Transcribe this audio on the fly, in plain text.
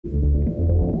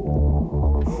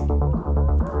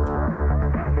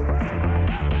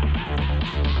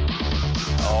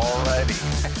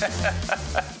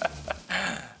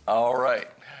All right.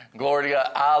 Glory to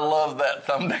God. I love that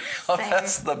thumbnail. Same.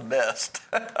 That's the best.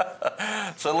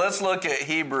 So let's look at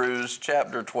Hebrews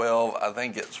chapter 12. I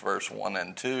think it's verse 1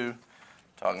 and 2,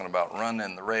 talking about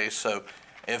running the race. So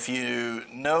if you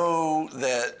know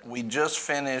that we just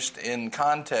finished in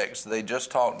context, they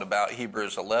just talked about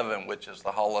Hebrews 11, which is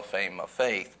the Hall of Fame of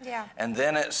faith. Yeah. And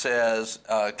then it says,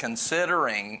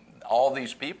 considering all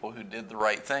these people who did the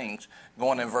right things,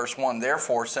 going in verse 1,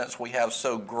 therefore, since we have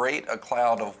so great a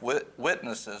cloud of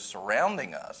witnesses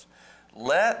surrounding us,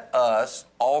 let us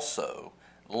also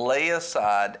lay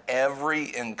aside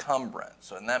every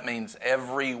encumbrance, and that means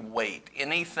every weight,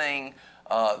 anything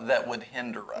that would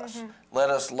hinder us. Mm-hmm. Let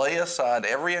us lay aside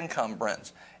every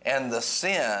encumbrance and the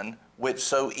sin which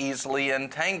so easily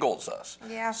entangles us.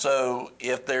 Yeah. So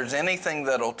if there's anything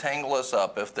that'll tangle us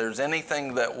up, if there's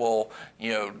anything that will,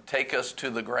 take us to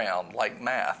the ground, like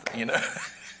math, Lay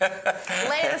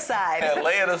it aside. Yeah,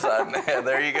 lay it aside. Yeah,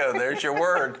 there you go. There's your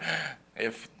word.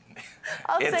 If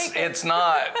I'll take it. It's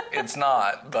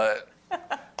not, but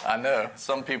I know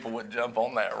some people would jump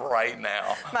on that right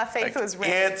now. My faith was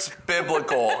ready. It's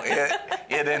biblical.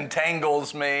 It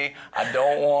entangles me. I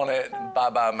don't want it.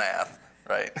 Bye-bye math.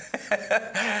 Right?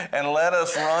 And let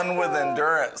us run with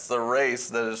endurance the race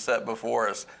that is set before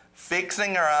us,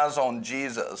 fixing our eyes on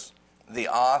Jesus, the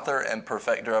author and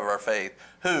perfecter of our faith,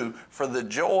 who, for the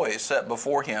joy set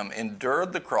before him,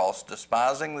 endured the cross,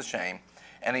 despising the shame,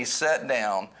 and he sat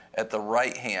down at the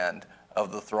right hand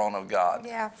of the throne of God.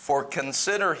 Yeah. For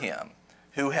consider him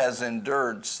who has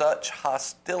endured such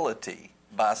hostility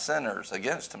by sinners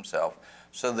against himself,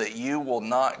 so that you will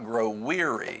not grow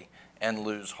weary and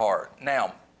lose heart.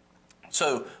 Now,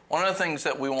 so one of the things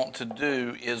that we want to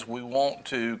do is we want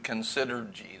to consider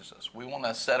Jesus. We want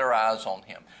to set our eyes on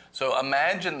him. So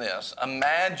imagine this.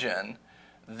 Imagine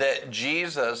that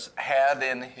Jesus had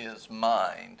in his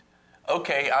mind,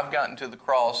 okay, I've gotten to the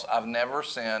cross. I've never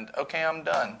sinned. Okay, I'm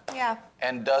done. Yeah.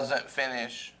 And doesn't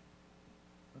finish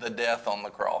the death on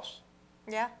the cross.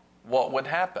 Yeah. What would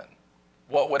happen?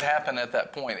 What would happen at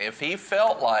that point? If he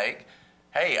felt like,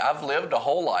 hey, I've lived a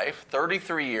whole life,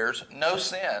 33 years, no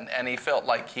sin, and he felt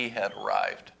like he had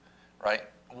arrived, right?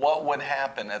 What would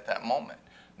happen at that moment?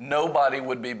 Nobody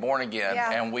would be born again,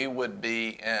 and we would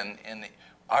be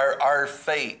our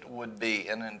fate would be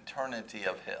an eternity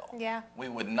of hell. Yeah. We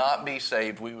would not be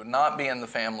saved. We would not be in the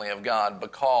family of God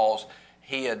because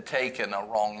he had taken a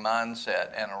wrong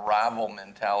mindset and a rival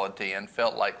mentality and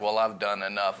felt like, well, I've done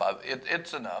enough.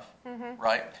 It's enough,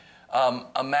 right?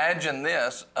 Imagine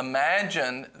this.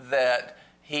 Imagine that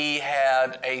he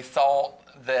had a thought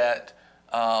that,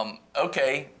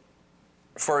 okay,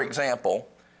 for example,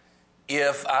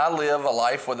 if I live a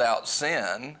life without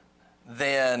sin,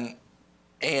 then,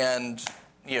 I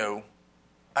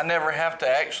never have to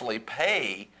actually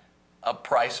pay a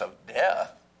price of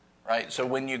death, right? So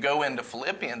when you go into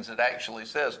Philippians, it actually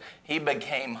says he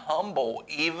became humble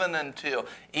even to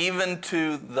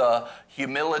the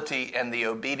humility and the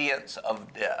obedience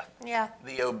of death. Yeah.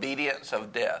 The obedience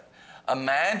of death.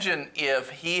 Imagine if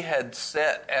he had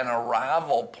set an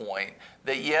arrival point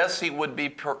that yes, he would be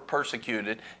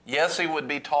persecuted. Yes, he would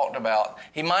be talked about.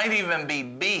 He might even be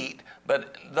beat,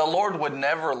 but the Lord would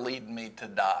never lead me to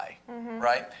die,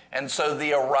 right? And so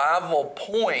the arrival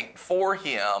point for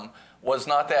him was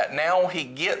not that. Now he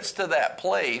gets to that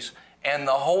place, and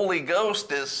the Holy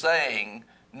Ghost is saying,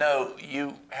 no,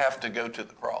 you have to go to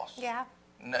the cross. Yeah.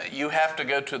 No, you have to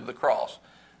go to the cross.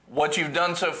 What you've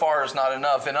done so far is not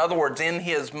enough. In other words, in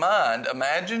his mind,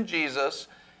 imagine Jesus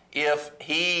if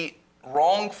he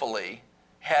wrongfully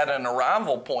had an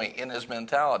arrival point in his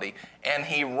mentality, and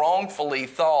he wrongfully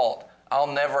thought, I'll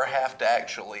never have to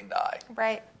actually die.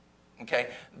 Right. Okay?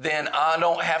 Then I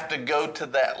don't have to go to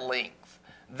that length.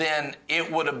 Then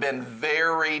it would have been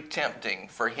very tempting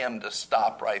for him to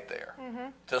stop right there,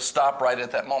 to stop right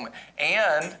at that moment.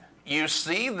 And you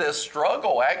see this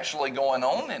struggle actually going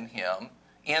on in him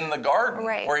in the garden,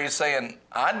 where he's saying,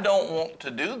 I don't want to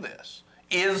do this.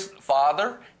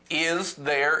 Father, is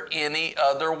there any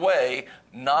other way?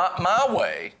 Not my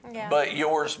way, but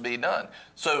yours be done.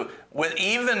 So without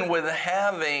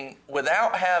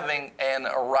having an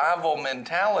arrival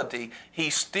mentality, he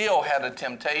still had a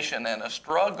temptation and a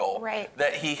struggle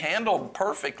that he handled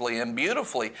perfectly and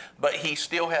beautifully, but he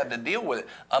still had to deal with it.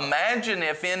 Imagine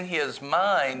if in his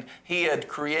mind he had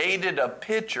created a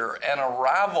picture, an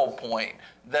arrival point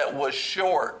that was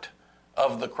short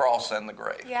of the cross and the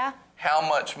grave. Yeah. How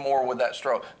much more would that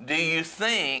struggle? Do you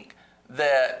think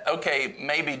that, okay,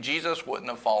 maybe Jesus wouldn't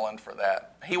have fallen for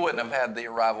that? He wouldn't have had the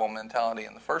arrival mentality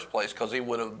in the first place because he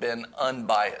would have been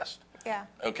unbiased. Yeah.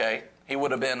 Okay? He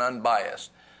would have been unbiased.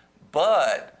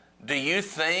 But do you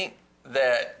think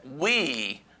that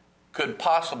we could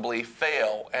possibly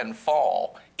fail and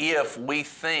fall if we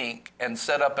think and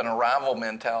set up an arrival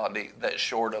mentality that's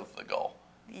short of the goal?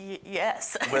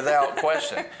 Yes. Without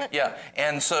question. Yeah.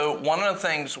 And so one of the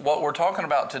things, what we're talking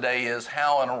about today is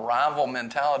how an arrival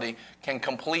mentality can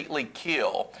completely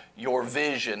kill your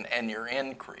vision and your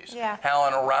increase. Yeah. How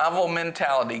an arrival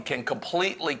mentality can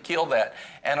completely kill that.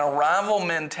 An arrival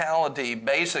mentality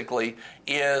basically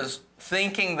is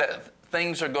thinking that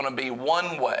things are going to be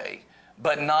one way,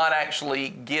 but not actually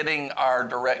getting our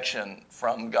direction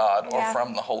from God or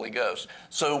from the Holy Ghost.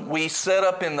 So we set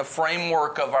up in the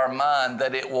framework of our mind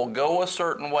that it will go a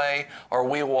certain way, or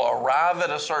we will arrive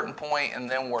at a certain point and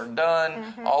then we're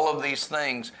done, all of these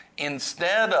things,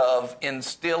 instead of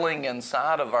instilling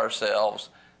inside of ourselves,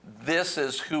 this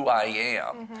is who I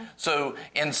am. So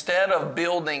instead of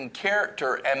building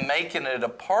character and making it a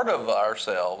part of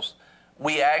ourselves,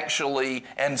 we actually,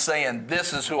 and saying,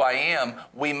 this is who I am,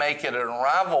 we make it an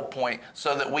arrival point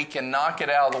so that we can knock it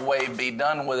out of the way, be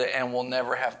done with it, and we'll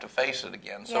never have to face it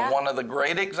again. So one of the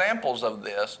great examples of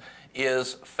this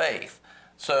is faith.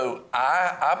 So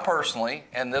I personally,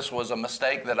 and this was a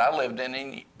mistake that I lived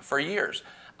in for years,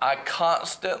 I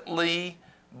constantly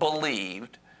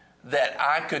believed that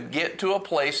I could get to a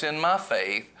place in my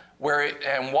faith where,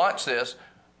 and watch this,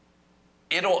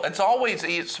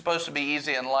 it's supposed to be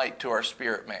easy and light to our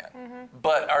spirit man.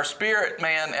 But our spirit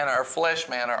man and our flesh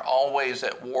man are always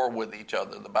at war with each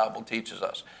other, the Bible teaches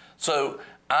us. So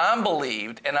I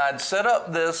believed, and I'd set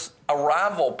up this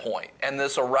arrival point and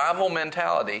this arrival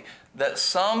mentality that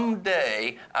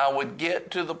someday I would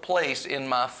get to the place in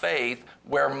my faith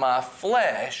where my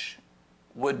flesh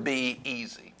would be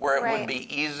easy, where it would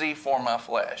be easy for my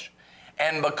flesh.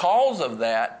 And because of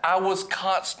that, I was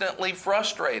constantly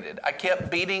frustrated. I kept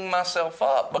beating myself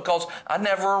up because I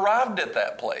never arrived at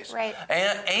that place. Right.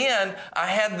 And I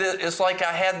had this, it's like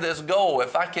I had this goal.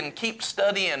 If I can keep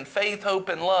studying faith, hope,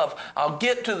 and love, I'll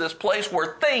get to this place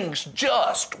where things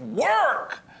just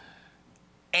work.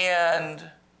 And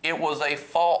it was a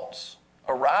false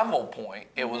arrival point.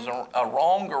 It was a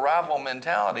wrong arrival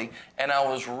mentality, and I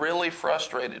was really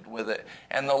frustrated with it.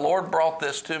 And the Lord brought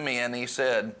this to me, and He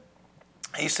said,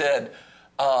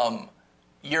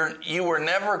 you were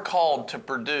never called to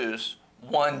produce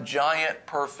one giant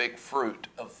perfect fruit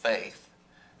of faith.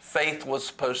 Faith was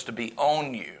supposed to be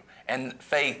on you, and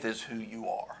faith is who you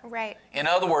are. Right. In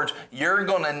other words, you're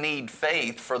going to need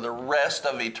faith for the rest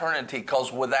of eternity,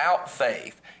 because without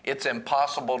faith, it's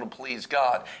impossible to please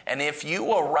God. And if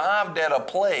you arrived at a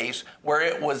place where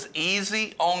it was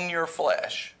easy on your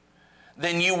flesh,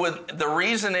 then the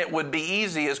reason it would be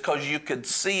easy is because you could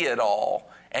see it all,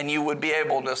 and you would be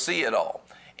able to see it all.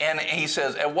 And He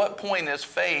says, at what point is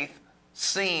faith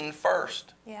seen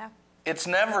first? Yeah. It's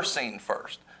never seen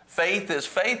first. Faith is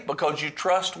faith because you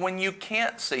trust when you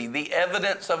can't see, the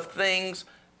evidence of things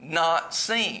not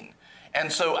seen. And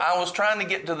so I was trying to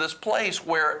get to this place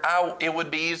where it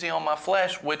would be easy on my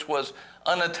flesh, which was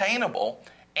unattainable.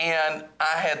 And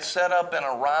I had set up an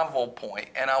arrival point,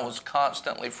 and I was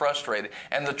constantly frustrated.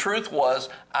 And the truth was,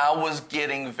 I was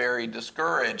getting very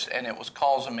discouraged, and it was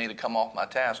causing me to come off my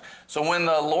task. So when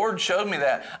the Lord showed me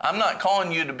that, I'm not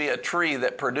calling you to be a tree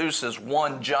that produces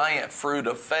one giant fruit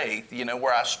of faith,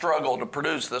 where I struggle to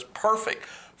produce this perfect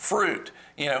fruit.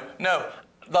 No,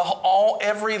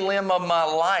 every limb of my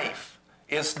life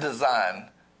is designed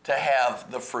to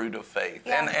have the fruit of faith,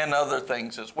 and other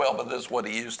things as well, but this is what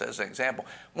He used as an example.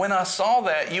 When I saw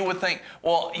that, you would think,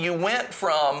 well, you went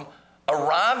from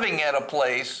arriving at a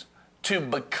place to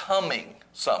becoming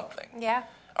something. Yeah.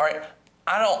 All right,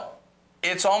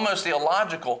 it's almost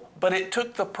illogical, but it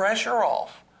took the pressure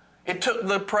off. It took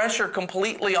the pressure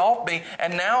completely off me,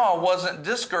 and now I wasn't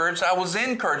discouraged, I was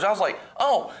encouraged. I was like,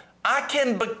 oh, I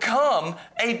can become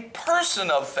a person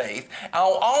of faith.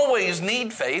 I'll always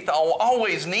need faith. I'll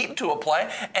always need to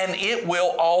apply, and it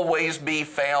will always be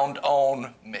found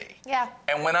on me. Yeah.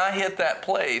 And when I hit that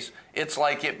place, it's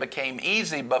like it became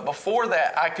easy. But before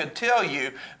that, I could tell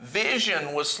you,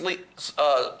 vision was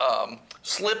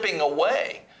slipping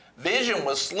away. Vision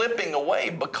was slipping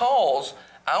away because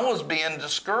I was being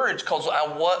discouraged because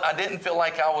I didn't feel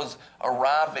like I was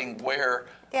arriving where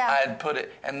I had put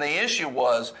it. And the issue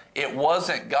was, it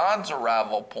wasn't God's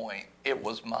arrival point, it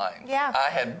was mine. Yeah. I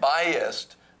had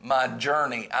biased my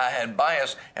journey. I had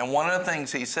biased. And one of the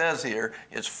things He says here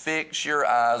is fix your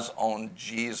eyes on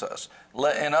Jesus.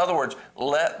 In other words,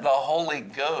 let the Holy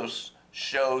Ghost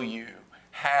show you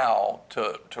how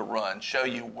to run, show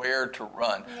you where to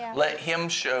run. Yeah. Let Him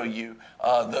show you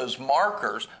those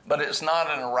markers, but it's not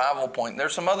an arrival point.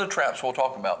 There's some other traps we'll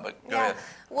talk about, but go ahead.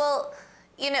 Well,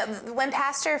 when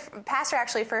Pastor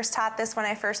actually first taught this when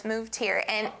I first moved here,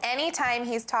 and anytime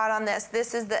he's taught on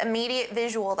this is the immediate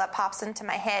visual that pops into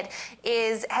my head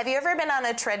is, have you ever been on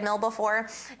a treadmill before?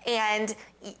 And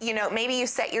maybe you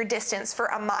set your distance for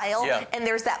a mile, and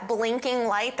there's that blinking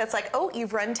light that's like, oh,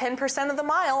 you've run 10% of the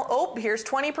mile. Oh, here's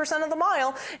 20% of the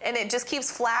mile, and it just keeps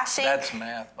flashing. That's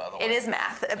math, by the way. It is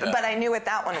math, but I knew what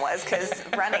that one was because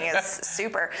running is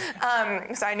super.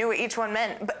 So I knew what each one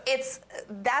meant. But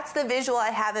that's the visual I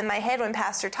have in my head when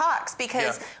Pastor talks,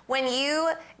 because when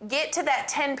you get to that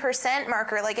 10%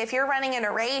 marker, like if you're running in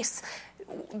a race,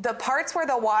 the parts where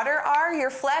the water are, your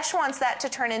flesh wants that to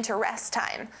turn into rest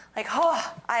time. Like,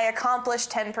 oh, I accomplished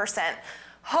 10%.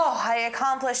 Oh, I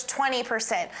accomplished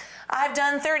 20%. I've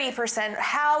done 30%.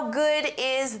 How good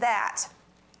is that?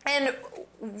 And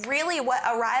really what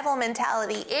arrival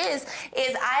mentality is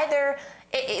either,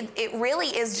 it really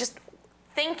is just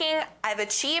thinking, I've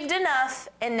achieved enough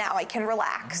and now I can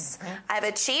relax. Mm-hmm. I've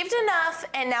achieved enough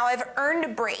and now I've earned a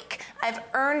break. I've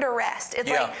earned a rest. It's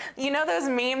like, those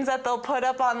memes that they'll put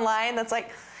up online that's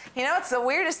like, it's the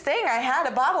weirdest thing. I had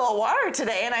a bottle of water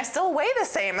today and I still weigh the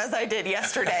same as I did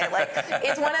yesterday. Like,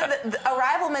 it's one of the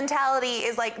arrival mentality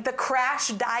is like the crash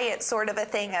diet sort of a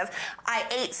thing of, I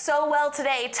ate so well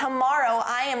today, tomorrow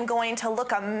I am going to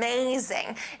look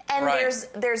amazing. And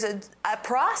there's a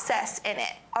process in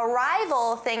it.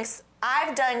 Arrival thinks,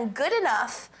 I've done good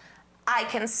enough, I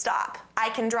can stop. I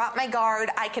can drop my guard,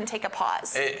 I can take a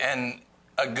pause. And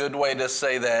a good way to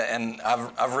say that, and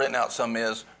I've written out some,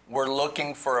 is we're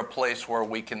looking for a place where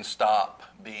we can stop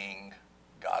being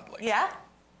godly. Yeah.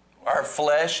 Our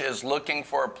flesh is looking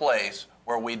for a place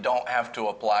where we don't have to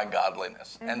apply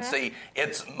godliness. Mm-hmm. And see,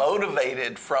 it's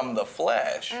motivated from the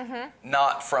flesh,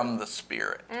 not from the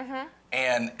spirit. Mm-hmm.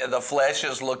 And the flesh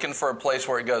is looking for a place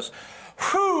where it goes,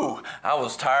 whew, I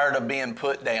was tired of being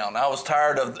put down. I was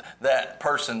tired of that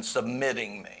person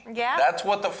submitting me. Yeah. That's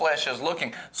what the flesh is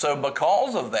looking. So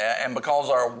because of that, and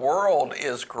because our world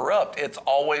is corrupt, it's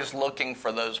always looking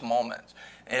for those moments.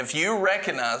 If you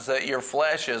recognize that your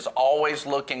flesh is always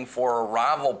looking for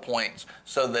arrival points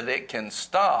so that it can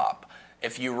stop,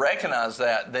 if you recognize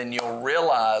that, then you'll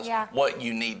realize what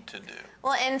you need to do.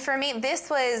 Well, and for me,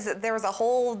 there was a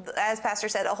whole, as Pastor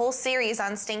said, a whole series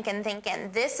on stinking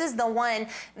thinking. This is the one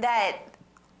that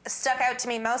stuck out to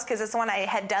me most because it's the one I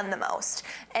had done the most.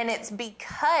 And it's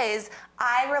because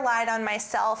I relied on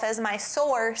myself as my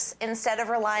source instead of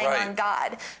relying on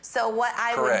God. So what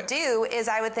I would do is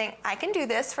I would think, I can do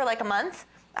this for like a month.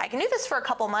 I can do this for a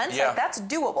couple months. Like, that's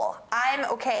doable. I'm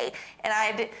okay.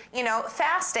 And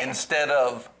fasting. Instead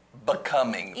of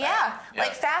becoming that.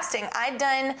 Like fasting.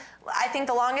 I think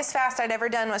the longest fast I'd ever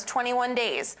done was 21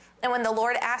 days. And when the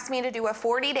Lord asked me to do a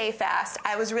 40-day fast,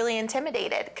 I was really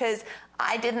intimidated because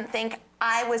I didn't think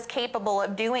I was capable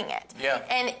of doing it. Yeah.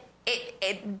 And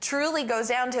it truly goes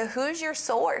down to who's your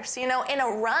source. In a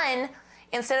run,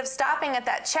 instead of stopping at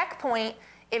that checkpoint,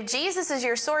 if Jesus is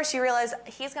your source, you realize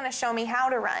he's going to show me how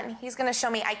to run. He's going to show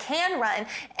me I can run,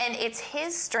 and it's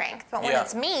his strength. But when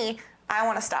it's me, I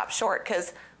want to stop short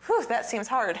because, that seems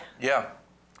hard. Yeah.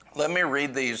 Let me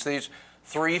read these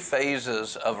 3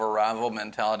 phases of arrival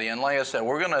mentality. And like I said,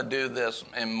 we're going to do this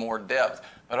in more depth,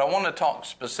 but I want to talk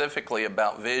specifically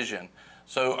about vision.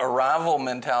 So arrival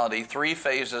mentality, 3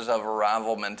 phases of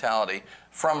arrival mentality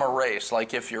from a race,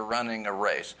 like if you're running a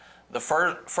race. The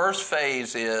first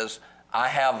phase is, I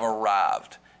have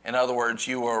arrived. In other words,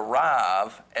 you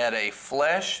arrive at a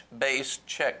flesh-based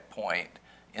checkpoint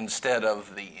instead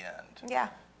of the end. Yeah.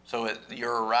 So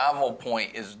your arrival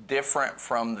point is different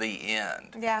from the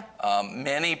end. Yeah.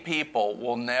 Many people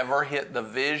will never hit the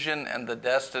vision and the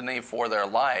destiny for their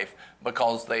life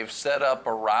because they've set up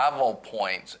arrival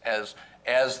points as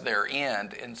their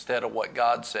end instead of what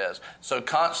God says. So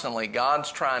constantly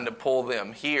God's trying to pull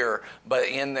them here, but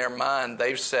in their mind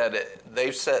they've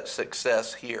set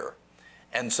success here.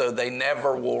 And so they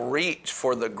never will reach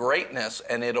for the greatness,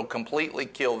 and it'll completely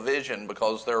kill vision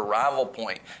because their arrival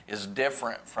point is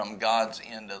different from God's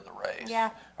end of the race.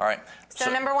 Yeah. All right.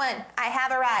 So number 1, I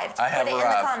have arrived. Put it in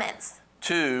the comments.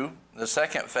 2, the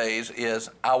second phase is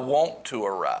I want to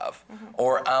arrive,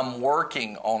 or I'm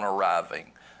working on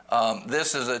arriving.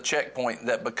 This is a checkpoint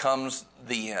that becomes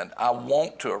the end. I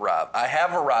want to arrive. I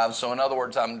have arrived, so in other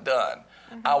words, I'm done.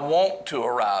 I want to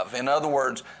arrive. In other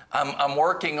words, I'm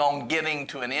working on getting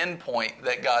to an end point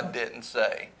that God didn't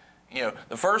say.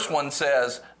 The first one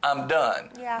says, I'm done.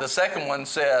 Yeah. The second one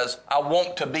says, I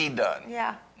want to be done.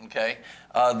 Yeah. Okay?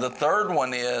 The third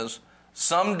one is,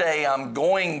 someday I'm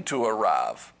going to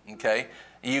arrive. Okay?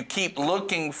 you keep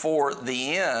looking for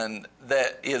the end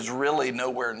that is really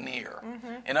nowhere near.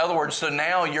 In other words, so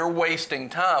now you're wasting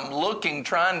time looking,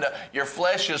 your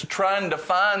flesh is trying to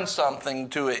find something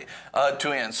to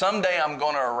end. Someday I'm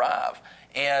going to arrive.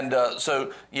 And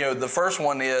so, the first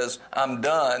one is, I'm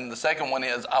done. The second one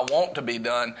is, I want to be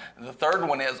done. The third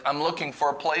one is, I'm looking for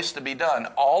a place to be done.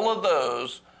 All of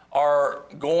those are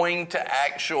going to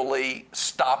actually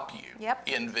stop you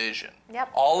in vision.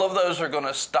 All of those are going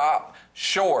to stop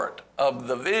short of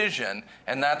the vision,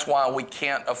 and that's why we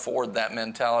can't afford that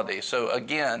mentality. So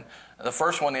again, the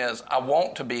first one is, I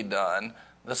want to be done.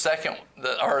 The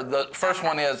first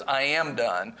one is, I am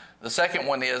done. The second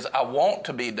one is, I want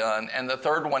to be done. And the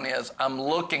third one is, I'm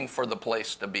looking for the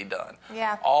place to be done.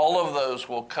 All of those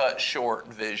will cut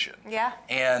short vision.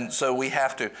 And so we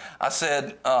have to. I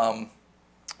said,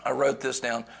 I wrote this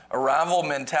down. Arrival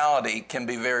mentality can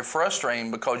be very frustrating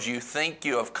because you think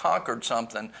you have conquered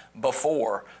something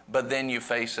before, but then you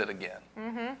face it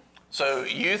again. So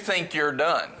you think you're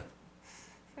done.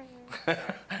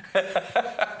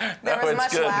 There was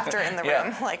much laughter in the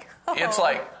room. It's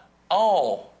like,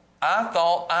 oh, I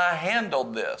thought I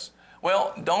handled this.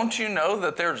 Well, don't you know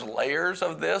that there's layers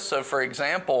of this? So for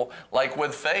example, like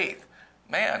with faith,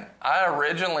 man, I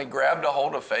originally grabbed a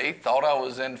hold of faith, thought I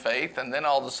was in faith, and then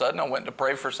all of a sudden I went to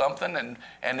pray for something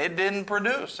and it didn't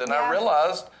produce. And I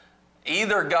realized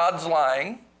either God's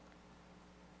lying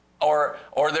or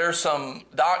there's some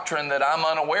doctrine that I'm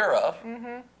unaware of,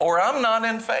 or I'm not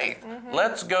in faith.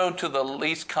 Let's go to the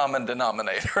least common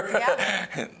denominator.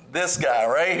 This guy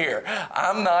right here.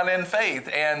 I'm not in faith.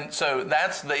 And so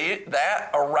that's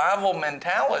that arrival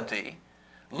mentality.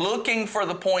 Looking for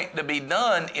the point to be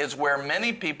done is where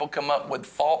many people come up with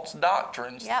false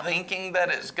doctrines, thinking that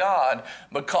it's God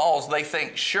because they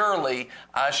think, surely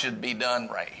I should be done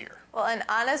right here. Well, and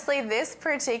honestly, this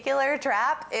particular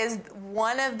trap is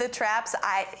one of the traps,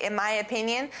 in my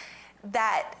opinion,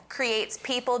 that creates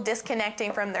people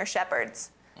disconnecting from their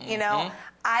shepherds.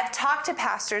 I've talked to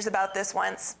pastors about this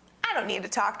once. I don't need to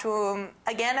talk to them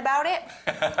again about it.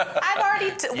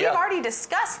 We've already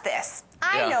discussed this.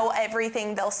 I know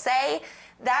everything they'll say.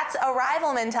 That's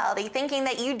arrival mentality, thinking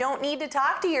that you don't need to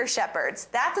talk to your shepherds.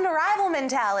 That's an arrival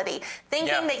mentality,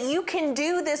 thinking that you can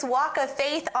do this walk of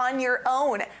faith on your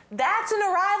own. That's an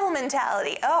arrival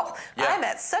mentality. Oh, I'm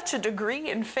at such a degree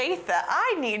in faith that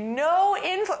I need no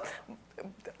info.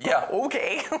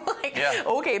 Okay.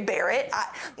 Okay, Barrett.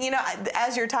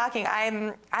 As you're talking,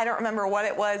 I don't remember what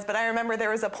it was, but I remember there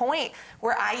was a point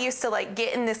where I used to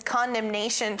get in this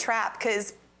condemnation trap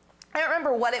because I don't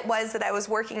remember what it was that I was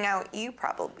working out. You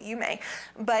may,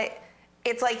 but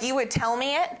it's like you would tell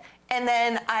me it, and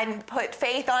then I'd put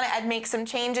faith on it. I'd make some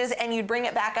changes, and you'd bring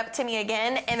it back up to me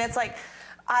again, and it's like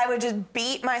I would just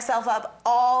beat myself up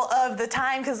all of the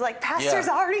time because pastor's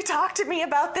already talked to me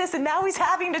about this, and now he's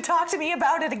having to talk to me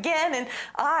about it again, and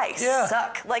I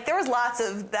suck. There was lots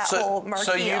of that whole murky.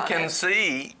 So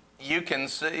you can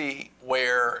see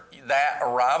where that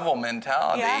arrival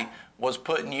mentality was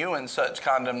putting you in such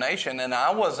condemnation, and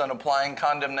I wasn't applying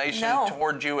condemnation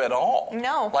toward you at all.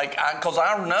 Because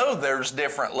I know there's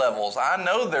different levels. I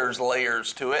know there's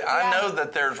layers to it. I know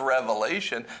that there's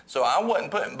revelation. So I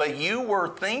wasn't putting, but you were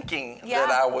thinking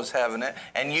that I was having it,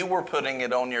 and you were putting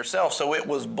it on yourself. So it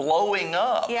was blowing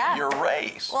up your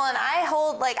race. Well, and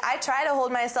I try to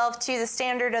hold myself to the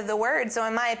standard of the word. So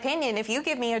in my opinion, if you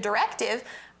give me a directive,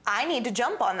 I need to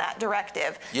jump on that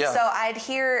directive. So I'd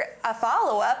hear a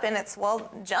follow-up and it's,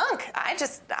 junk. I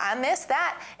missed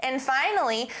that. And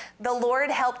finally, the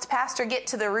Lord helped Pastor get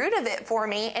to the root of it for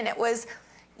me. And it was,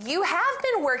 you have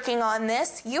been working on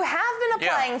this. You have been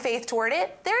applying faith toward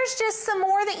it. There's just some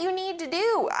more that you need to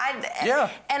do.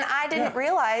 And I didn't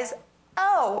realize,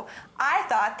 I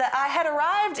thought that I had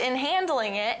arrived in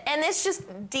handling it. And it's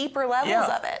just deeper levels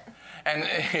of it.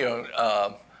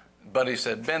 And, Buddy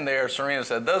said, been there. Serena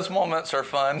said, those moments are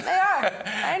fun. They are.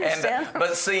 I understand.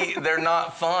 But see, they're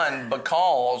not fun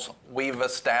because we've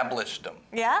established them.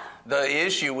 The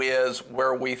issue is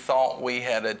where we thought we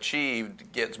had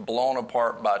achieved gets blown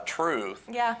apart by truth.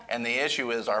 And the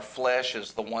issue is our flesh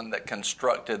is the one that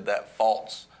constructed that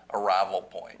false arrival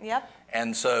point.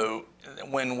 And so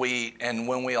when we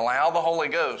allow the Holy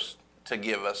Ghost to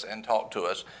give us and talk to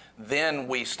us, then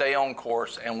we stay on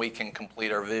course and we can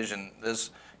complete our vision.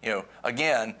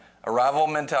 Again, arrival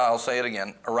mentality, I'll say it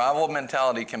again, arrival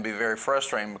mentality can be very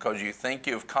frustrating because you think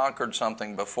you've conquered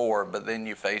something before, but then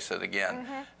you face it again.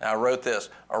 Now, I wrote this,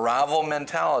 arrival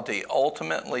mentality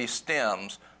ultimately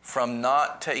stems from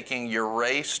not taking your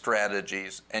race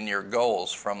strategies and your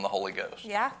goals from the Holy Ghost.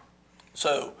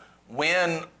 So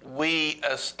when we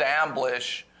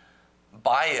establish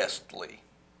biasedly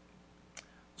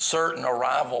certain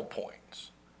arrival points,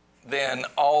 then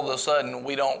all of a sudden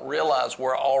we don't realize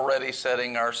we're already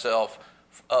setting ourselves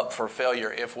up for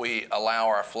failure if we allow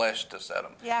our flesh to set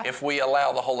them. Yeah. If we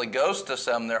allow the Holy Ghost to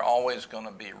set them, they're always going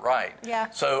to be right. Yeah.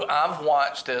 So I've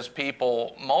watched as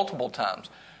people multiple times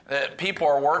that people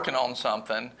are working on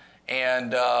something,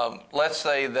 and let's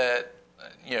say that,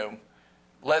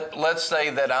 let's say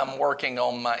that I'm working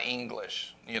on my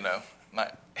English,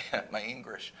 my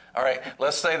English. All right,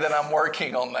 let's say that I'm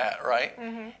working on that, right?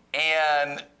 Mm-hmm.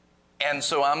 And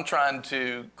so I'm trying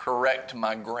to correct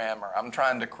my grammar. I'm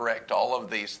trying to correct all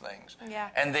of these things. Yeah.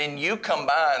 And then you come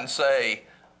by and say,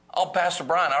 "Oh, Pastor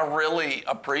Brian, I really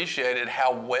appreciated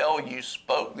how well you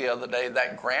spoke the other day.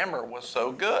 That grammar was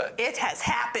so good." It has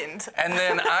happened. And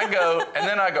then I go,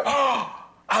 "Oh,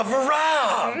 I've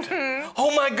arrived. Mm-hmm.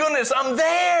 Oh my goodness, I'm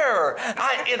there.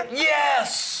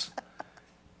 Yes."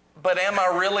 But am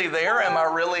I really there? Am I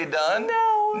really done?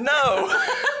 No.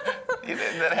 You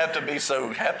didn't have to be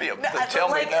so happy to tell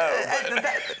me no.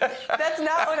 That's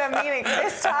not what I'm meaning.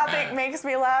 This topic makes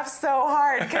me laugh so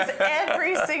hard because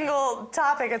every single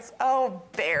topic, it's, "Oh,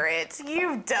 Barrett,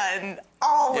 you've done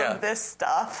all of this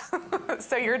stuff."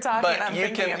 So you're talking. But I'm you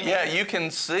thinking can, you can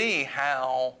see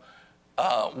how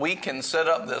we can set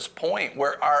up this point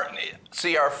where our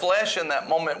flesh in that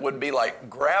moment would be like,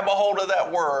 grab a hold of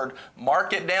that word,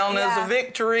 mark it down as a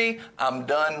victory. I'm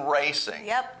done racing.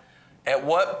 Yep. At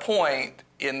what point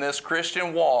in this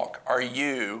Christian walk are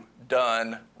you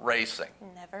done racing?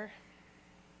 Never.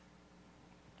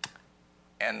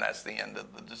 And that's the end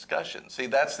of the discussion. See,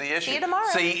 that's the issue. See you tomorrow.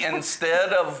 See,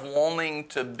 instead of wanting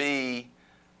to be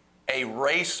a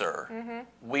racer,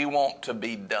 we want to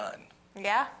be done.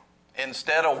 Yeah.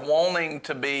 Instead of wanting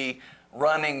to be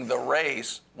running the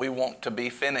race, we want to be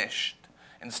finished.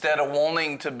 Instead of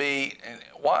wanting to be,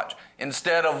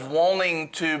 instead of wanting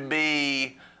to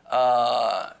be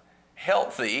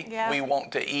healthy, we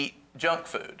want to eat junk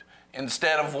food.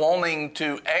 Instead of wanting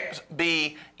to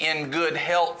be in good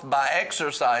health by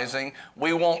exercising,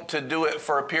 we want to do it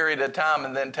for a period of time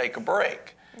and then take a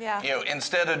break. Yeah.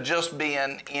 Instead of just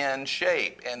being in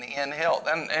shape and in health.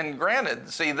 And granted,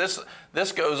 see, this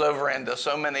goes over into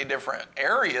so many different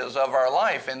areas of our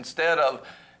life. Instead of,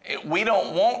 we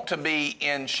don't want to be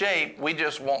in shape, we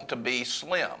just want to be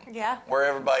slim. Yeah. Where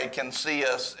everybody can see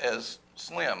us as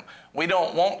slim. We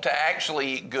don't want to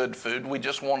actually eat good food. We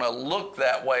just want to look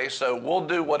that way. So we'll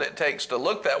do what it takes to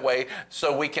look that way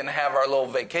so we can have our little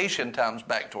vacation times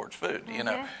back towards food.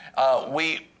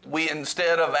 We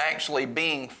instead of actually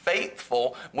being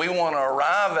faithful, we want to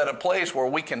arrive at a place where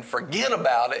we can forget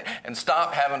about it and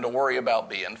stop having to worry about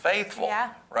being faithful.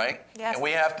 Yeah. Right? Yes. And we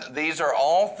have to, these are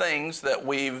all things that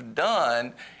we've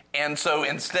done. And so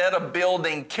instead of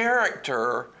building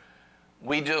character,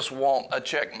 we just want a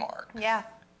check mark. Yeah.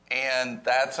 And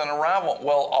that's an arrival.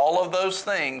 Well, all of those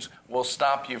things will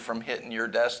stop you from hitting your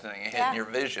destiny and hitting your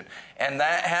vision. And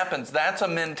that happens. That's a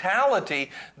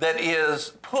mentality that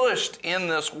is pushed in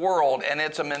this world, and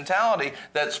it's a mentality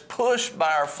that's pushed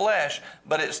by our flesh,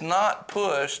 but it's not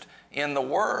pushed in the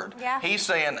Word. Yeah. He's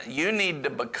saying, you need to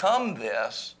become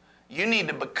this. You need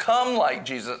to become like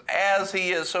Jesus. As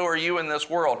He is, so are you in this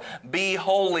world. Be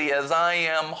holy as I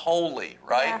am holy,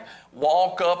 right? Yeah.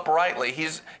 Walk uprightly.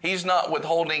 He's not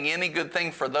withholding any good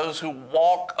thing for those who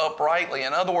walk uprightly.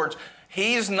 In other words,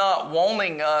 He's not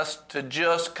wanting us to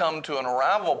just come to an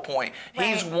arrival point. Right.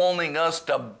 He's wanting us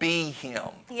to be Him.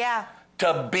 Yeah.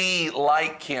 To be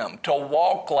like Him, to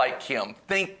walk like Him,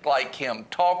 think like Him,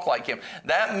 talk like Him.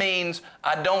 That means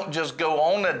I don't just go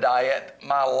on a diet,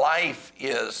 my life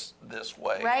is this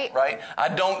way. Right. I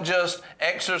don't just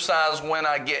exercise when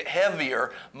I get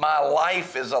heavier, my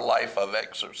life is a life of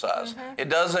exercise. Mm-hmm. It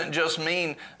doesn't just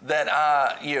mean that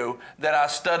I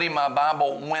study my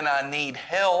Bible when I need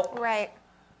help. Right.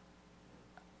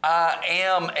 I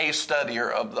am a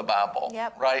studier of the Bible,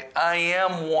 Yep. right? I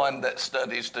am one that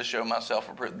studies to show myself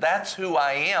approved. That's who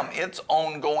I am. It's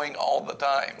ongoing all the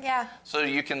time. Yeah. So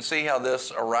you can see how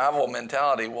this arrival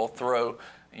mentality will throw,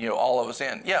 all of us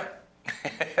in. Yeah.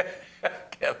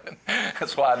 Kevin,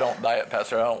 that's why I don't diet,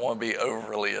 Pastor. I don't want to be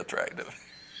overly attractive.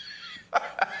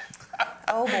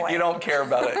 Oh boy. You don't care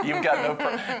about it. You've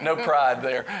got no pride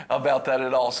there about that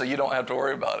at all, so you don't have to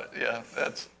worry about it. Yeah,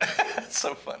 that's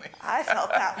so funny. I felt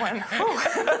that one.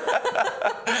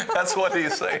 That's what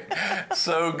he's saying.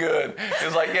 So good.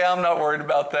 He's like, yeah, I'm not worried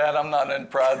about that. I'm not in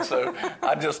pride, so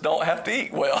I just don't have to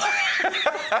eat well.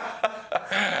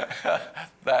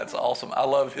 That's awesome. I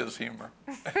love his humor.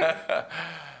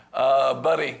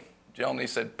 Buddy, Joni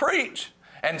said, preach.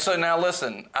 And so now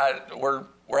listen, we're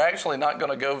actually not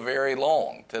going to go very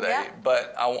long today,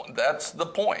 but that's the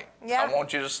point. Yeah. I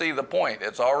want you to see the point.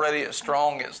 It's already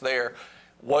strong. It's there.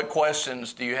 What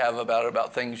questions do you have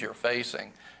about things you're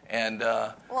facing? And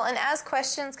well, and as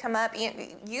questions come up,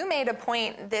 you made a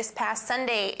point this past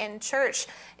Sunday in church,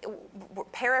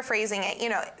 paraphrasing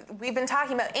it. We've been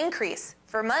talking about increase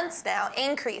for months now,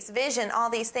 increase, vision, all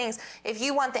these things. If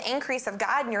you want the increase of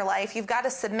God in your life, you've got to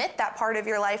submit that part of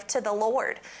your life to the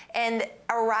Lord. And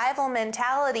arrival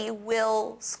mentality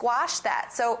will squash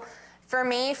that. So for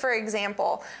me, for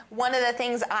example, one of the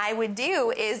things I would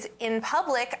do is in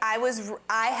public, I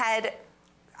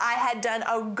had done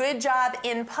a good job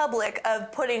in public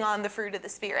of putting on the fruit of the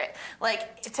Spirit.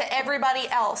 Like, to everybody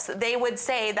else, they would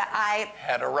say that I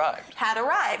had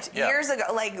arrived. Yeah. Years ago,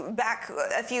 like back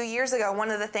a few years ago. One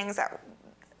of the things that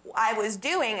I was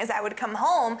doing is I would come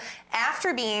home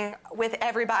after being with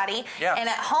everybody, and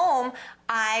at home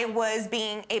I was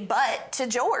being a butt to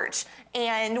George.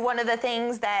 And one of the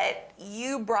things that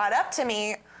you brought up to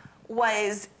me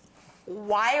was,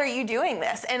 why are you doing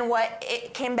this? And what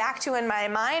it came back to in my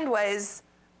mind was,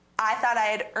 I thought I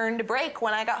had earned a break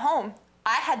when I got home.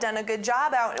 I had done a good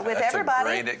job out with everybody.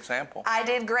 That's a great example. I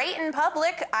did great in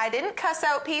public. I didn't cuss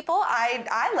out people.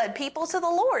 I led people to the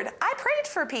Lord. I prayed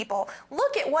for people.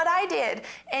 Look at what I did.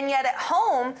 And yet at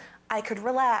home, I could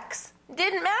relax.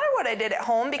 Didn't matter what I did at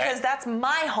home because that's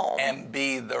my home. And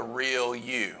be the real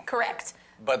you. Correct.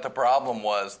 But the problem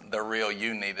was the real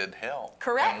you needed help.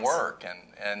 Correct. And work.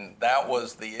 And that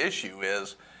was the issue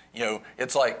is,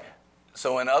 it's like,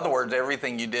 so in other words,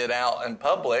 everything you did out in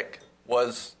public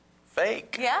was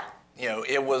fake. Yeah.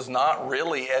 It was not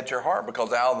really at your heart,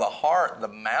 because out of the heart, the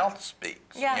mouth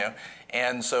speaks. Yeah.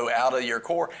 And so out of your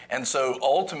core. And so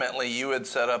ultimately you had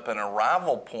set up an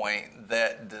arrival point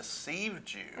that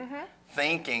deceived you,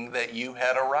 thinking that you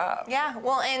had arrived. Yeah,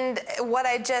 well, and what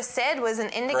I just said was an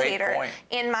indicator. Great point.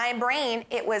 In my brain,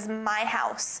 it was my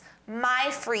house, my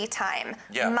free time,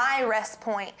 my rest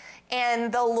point.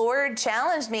 And the Lord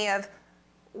challenged me of,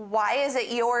 why is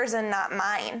it yours and not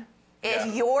mine?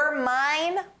 If you're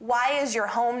mine, why is your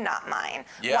home not mine?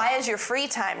 Yeah. Why is your free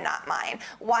time not mine?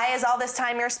 Why is all this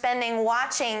time you're spending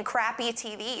watching crappy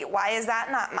TV? Why is that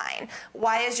not mine?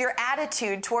 Why is your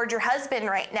attitude toward your husband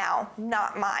right now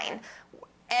not mine?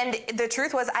 And the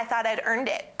truth was, I thought I'd earned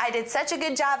it. I did such a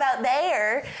good job out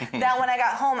there that when I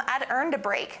got home, I'd earned a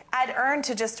break. I'd earned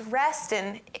to just rest.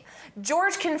 And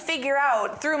George can figure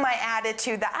out through my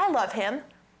attitude that I love him.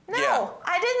 No,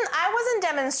 I didn't. I wasn't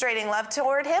demonstrating love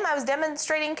toward him. I was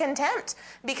demonstrating contempt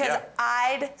because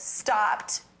I'd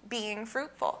stopped being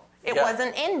fruitful. It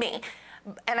wasn't in me,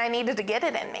 and I needed to get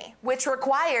it in me, which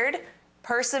required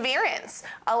perseverance,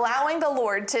 allowing the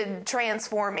Lord to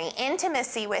transform me,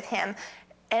 intimacy with him,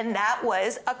 and that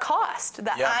was a cost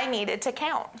that I needed to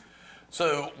count.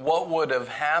 So what would have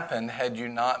happened had you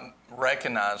not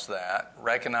recognized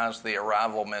the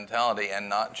arrival mentality and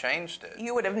not changed it?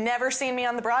 You would have never seen me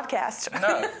on the broadcast.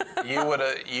 No, you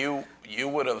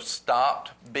would have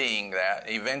stopped being that.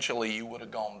 Eventually, you would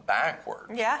have gone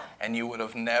backwards. Yeah. And you would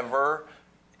have never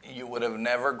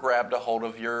grabbed a hold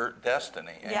of your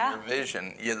destiny and your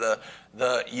vision.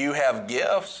 You have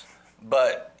gifts,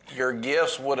 but your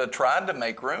gifts would have tried to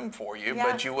make room for you,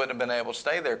 but you wouldn't have been able to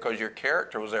stay there because your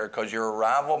character was there, because your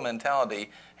arrival mentality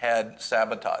had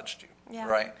sabotaged you,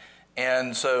 right?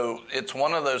 And so it's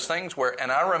one of those things where,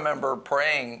 and I remember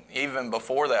praying even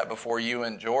before that, before you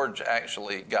and George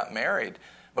actually got married,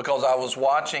 because I was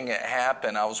watching it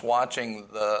happen. I was watching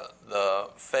the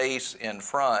face in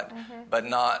front, but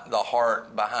not the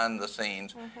heart behind the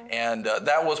scenes. And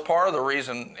that was part of the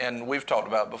reason, and we've talked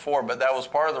about it before, but that was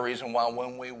part of the reason why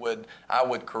when I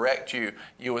would correct you,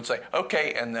 you would say,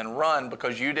 okay, and then run,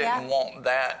 because you didn't want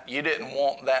that. You didn't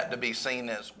want that to be seen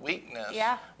as weakness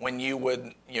when you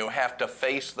would have to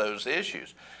face those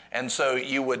issues. And so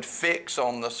you would fix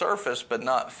on the surface, but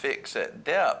not fix at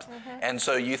depth. And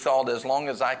so you thought, as long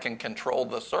as I can control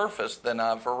the surface, then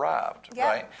I've arrived,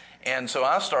 right? And so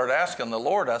I started asking the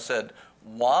Lord, I said,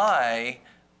 why?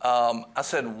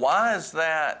 Why is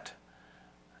that?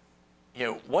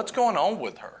 What's going on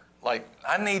with her? Like,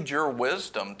 I need your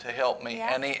wisdom to help me.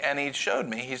 And he showed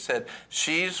me. He said,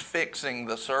 she's fixing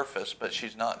the surface, but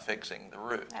she's not fixing the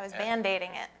root. I was Band-Aiding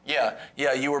it.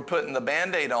 Yeah, you were putting the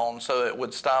Band-Aid on so it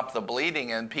would stop the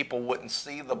bleeding and people wouldn't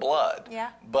see the blood.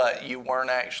 But you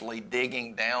weren't actually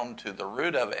digging down to the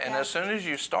root of it. And as soon as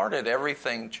you started,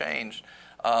 everything changed.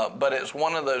 But it's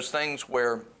one of those things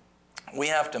where we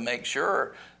have to make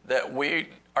sure that we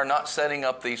are not setting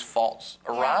up these false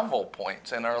arrival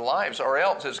points in our lives, or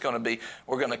else it's going to be,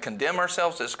 we're going to condemn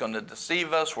ourselves, it's going to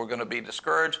deceive us, we're going to be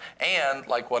discouraged, and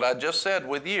like what I just said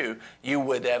with you, you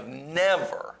would have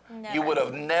never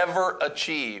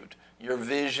achieved your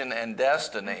vision and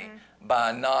destiny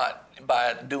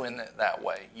by doing it that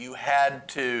way. You had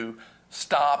to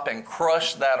stop and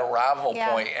crush that arrival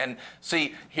point. And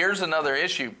see, here's another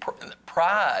issue.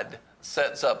 Pride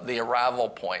sets up the arrival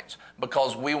points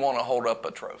because we want to hold up a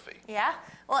trophy. Yeah.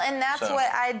 Well, and that's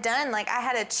what I'd done. Like, I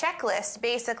had a checklist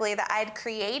basically that I'd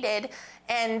created.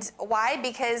 And why?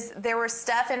 Because there was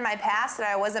stuff in my past that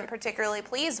I wasn't particularly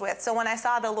pleased with. So when I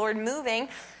saw the Lord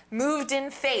moved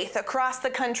in faith across the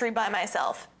country by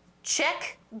myself.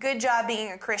 Check. Good job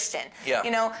being a Christian. Yeah. You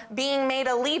know, being made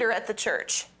a leader at the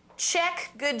church.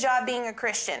 Check. Good job being a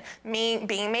Christian. Me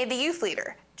being made the youth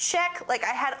leader. Check. Like,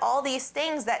 I had all these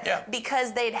things that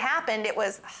because they'd happened, it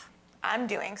was, I'm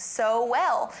doing so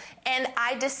well. And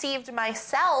I deceived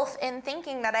myself in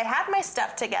thinking that I had my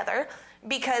stuff together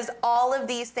because all of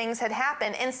these things had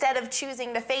happened, instead of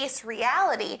choosing to face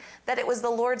reality that it was the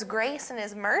Lord's grace and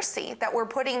His mercy that were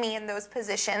putting me in those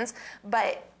positions.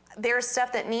 But there's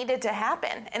stuff that needed to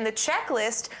happen. And the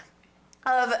checklist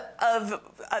of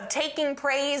taking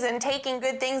praise and taking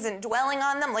good things and dwelling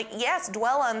on them, like, yes,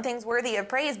 dwell on things worthy of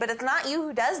praise, but it's not you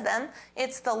who does them,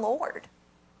 it's the Lord.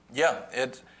 Yeah,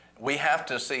 we have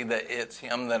to see that it's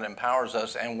Him that empowers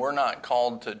us, and we're not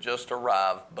called to just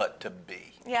arrive, but to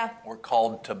be. Yeah. We're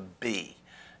called to be.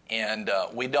 And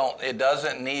we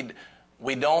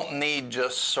don't need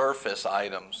just surface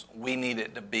items. We need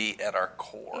it to be at our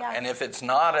core. Yeah. And if it's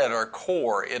not at our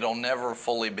core, it'll never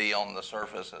fully be on the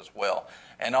surface as well.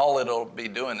 And all it'll be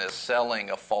doing is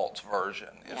selling a false version.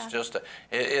 It's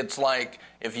it's like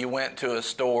if you went to a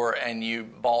store and you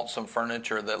bought some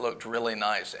furniture that looked really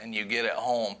nice, and you get it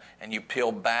home and you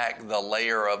peel back the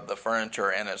layer of the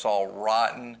furniture and it's all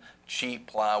rotten, cheap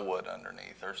plywood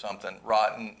underneath, or something,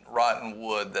 rotten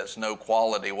wood that's no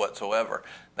quality whatsoever.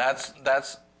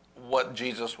 That's what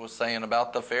Jesus was saying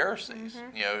about the Pharisees.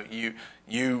 Mm-hmm. You know,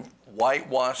 you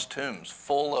whitewash tombs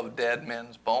full of dead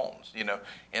men's bones. You know,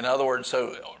 in other words,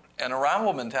 so an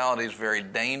arrival mentality is very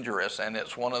dangerous, and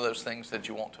it's one of those things that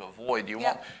you want to avoid.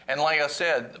 And like I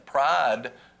said,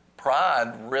 pride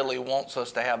really wants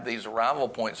us to have these arrival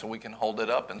points so we can hold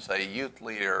it up and say, youth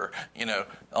leader, you know,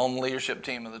 on the leadership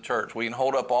team of the church. We can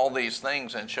hold up all these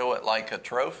things and show it like a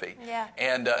trophy. Yeah.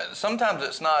 And sometimes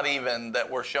it's not even that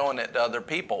we're showing it to other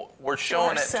people. We're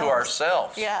showing it to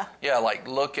ourselves. Yeah. Yeah, like,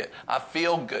 I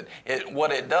feel good.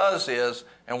 What it does is,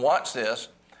 and watch this,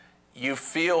 you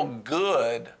feel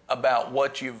good about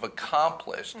what you've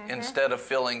accomplished instead of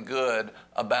feeling good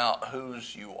about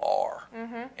whose you are.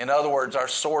 In other words, our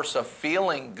source of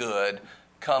feeling good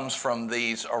comes from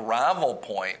these arrival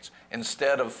points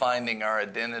instead of finding our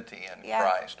identity in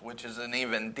Christ, which is an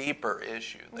even deeper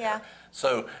issue there. Yeah.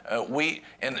 So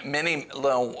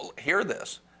hear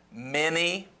this,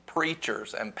 many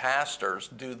preachers and pastors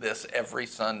do this every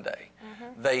Sunday.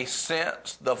 They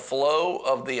sense the flow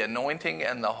of the anointing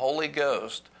and the Holy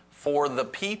Ghost for the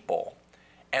people,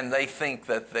 and they think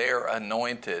that they're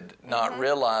anointed, not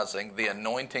realizing the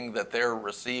anointing that they're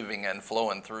receiving and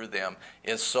flowing through them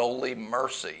is solely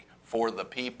mercy for the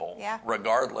people,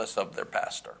 regardless of their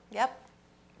pastor. Yep.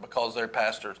 Because their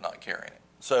pastor's not carrying it.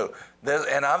 So,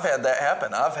 and I've had that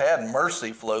happen. I've had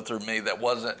mercy flow through me that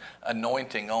wasn't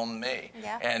anointing on me.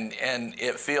 Yeah. And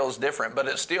it feels different, but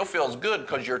it still feels good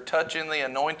because you're touching the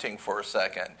anointing for a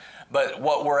second. But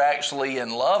what we're actually in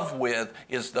love with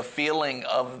is the feeling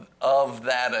of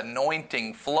that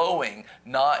anointing flowing,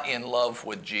 not in love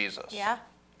with Jesus. Yeah.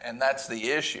 And that's the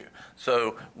issue.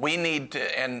 So we need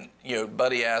to, and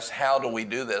Buddy asked, how do we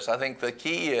do this? I think the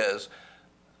key is,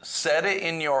 set it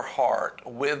in your heart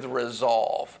with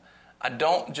resolve. I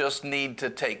don't just need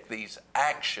to take these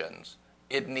actions.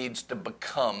 It needs to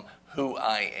become who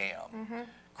I am.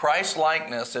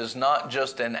 Christ-likeness is not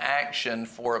just an action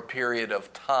for a period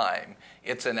of time.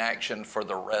 It's an action for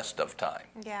the rest of time.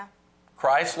 Yeah.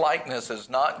 Christ-likeness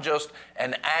is not just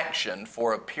an action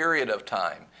for a period of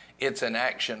time. It's an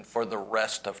action for the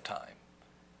rest of time.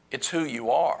 It's who you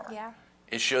are. Yeah.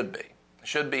 It should be. It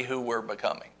should be who we're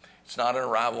becoming. It's not an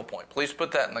arrival point. Please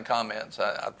put that in the comments.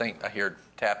 I think I hear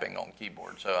tapping on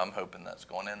keyboard, so I'm hoping that's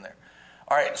going in there.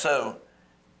 All right, so,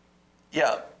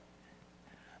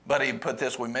 Buddy put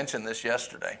this, we mentioned this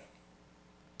yesterday.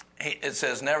 It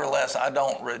says, nevertheless, I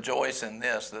don't rejoice in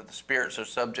this, that the spirits are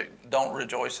subject. Don't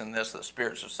rejoice in this, that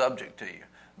spirits are subject to you.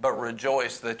 but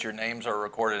rejoice that your names are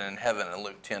recorded in heaven in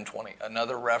Luke 10:20.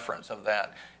 Another reference of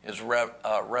that is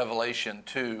Revelation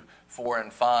 2, 4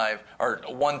 and 5, or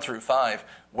 1 through 5,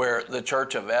 where the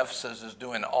church of Ephesus is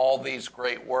doing all these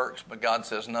great works, but God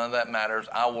says, none of that matters.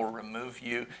 I will remove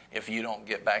you if you don't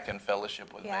get back in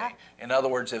fellowship with me. In other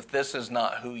words, if this is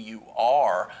not who you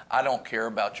are, I don't care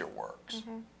about your works.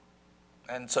 Mm-hmm.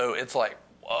 And so it's like,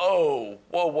 whoa.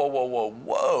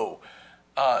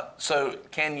 So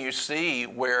can you see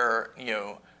where,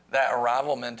 that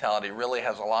arrival mentality really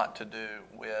has a lot to do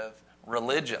with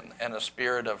religion and a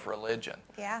spirit of religion?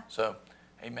 Yeah. So,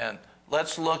 amen.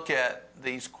 Let's look at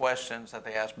these questions that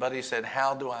they asked. Buddy said,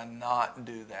 how do I not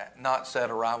do that? Not set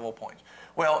arrival points.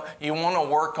 Well, you want to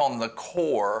work on the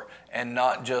core and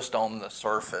not just on the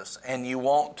surface. And you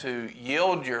want to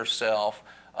yield yourself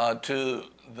to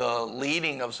the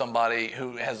leading of somebody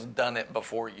who has done it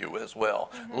before you as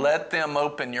well. Mm-hmm. Let them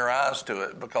open your eyes to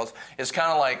it, because it's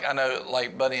kind of like, I know,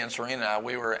 like Buddy and Serena and I,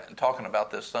 we were talking about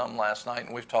this some last night,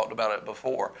 and we've talked about it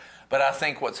before. But I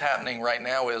think what's happening right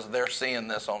now is they're seeing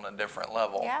this on a different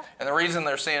level. Yeah. And the reason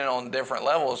they're seeing it on a different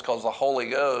level is because the Holy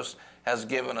Ghost has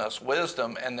given us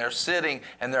wisdom, and they're sitting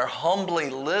and they're humbly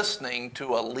listening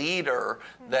to a leader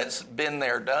that's been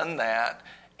there, done that,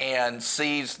 and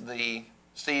sees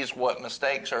what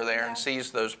mistakes are there and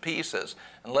sees those pieces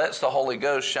and lets the Holy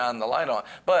Ghost shine the light on it.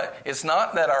 But it's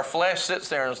not that our flesh sits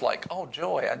there and is like, oh,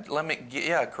 Joy,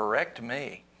 correct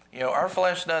me. Our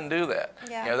flesh doesn't do that.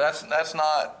 Yeah. That's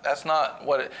not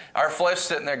what it, our flesh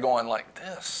sitting there going like,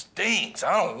 this stinks.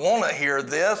 I don't want to hear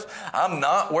this. I'm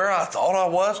not where I thought I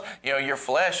was. Your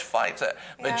flesh fights that.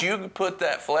 But you put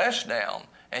that flesh down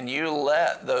and you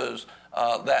let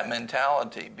that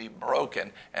mentality be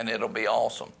broken, and it'll be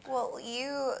awesome. Well,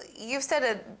 you've said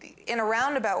it in a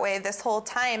roundabout way this whole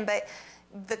time, but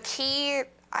the key,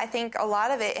 I think a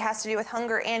lot of it has to do with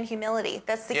hunger and humility.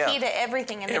 That's the key to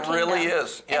everything in the kingdom. It really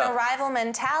is. Yeah. In arrival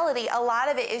mentality, a lot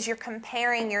of it is you're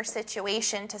comparing your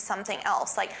situation to something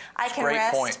else. Like, I can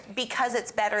rest because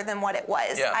it's better than what it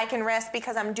was. Yeah. I can rest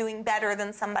because I'm doing better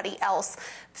than somebody else.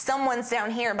 Someone's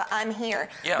down here, but I'm here.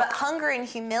 Yeah. But hunger and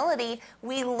humility,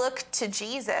 we look to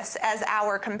Jesus as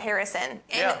our comparison.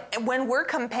 And when we're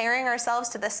comparing ourselves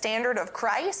to the standard of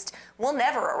Christ, we'll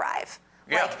never arrive.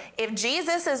 Yeah. Like, if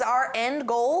Jesus is our end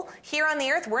goal here on the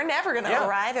earth, we're never going to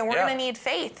arrive, and we're going to need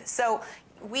faith. So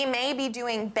we may be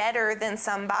doing better than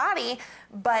somebody,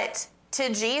 but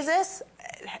to Jesus,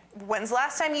 when's the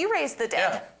last time you raised the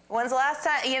dead? Yeah. When's the last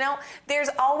time, there's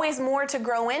always more to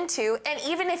grow into. And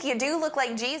even if you do look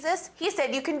like Jesus, he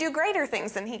said you can do greater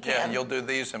things than he can. Yeah, you'll do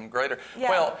these and greater. Yeah.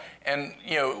 Well, and,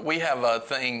 we have a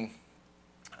thing,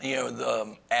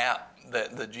 the app,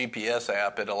 the GPS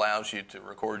app, it allows you to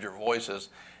record your voices.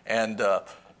 And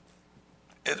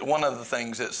one of the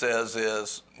things it says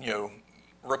is,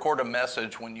 record a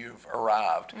message when you've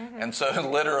arrived. Mm-hmm. And so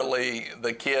literally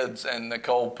the kids and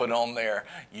Nicole put on there,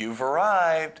 you've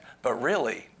arrived, but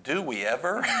really, do we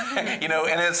ever? And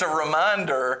it's a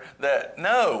reminder that,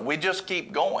 no, we just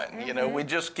keep going. Mm-hmm. We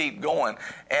just keep going.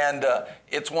 And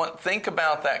think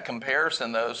about that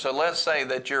comparison, though. So let's say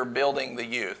that you're building the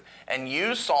youth, and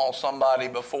you saw somebody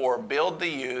before build the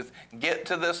youth, get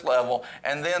to this level,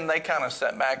 and then they kind of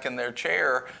sat back in their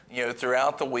chair,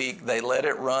 throughout the week. They let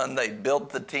it run. They built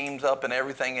the teams up and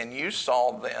everything, and you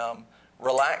saw them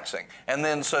relaxing. And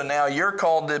then so now you're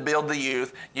called to build the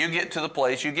youth. You get to the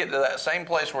place, you get to that same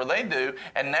place where they do,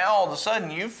 and now all of a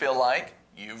sudden you feel like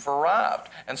you've arrived.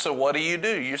 And so what do?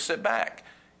 You sit back.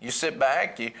 You sit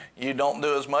back, you don't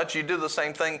do as much, you do the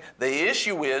same thing. The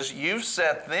issue is you've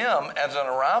set them as an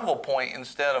arrival point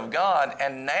instead of God,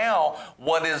 and now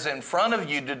what is in front of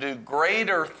you to do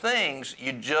greater things,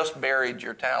 you just buried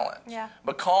your talents. Yeah.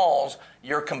 Because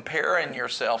you're comparing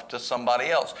yourself to somebody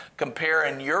else,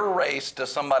 comparing your race to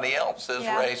somebody else's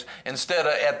race. Instead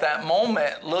of at that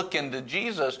moment looking to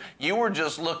Jesus, you were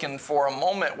just looking for a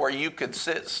moment where you could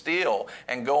sit still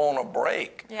and go on a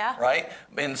break. Yeah. Right?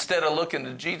 Instead of looking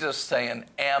to Jesus saying,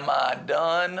 am I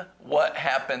done? What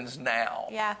happens now?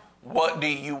 Yeah. What do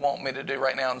you want me to do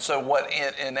right now? And so what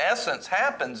in essence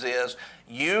happens is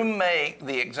you make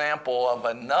the example of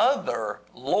another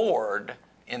Lord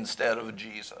instead of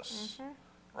Jesus. Mm-hmm.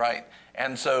 Right?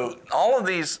 And so all of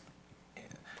these,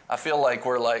 I feel like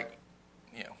we're like,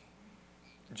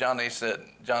 Johnny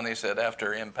said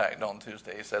after Impact on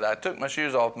Tuesday, he said, I took my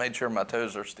shoes off, made sure my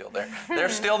toes are still there. They're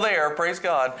still there, praise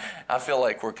God. I feel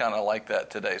like we're kind of like that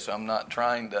today, so I'm not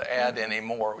trying to add any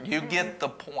more. You get the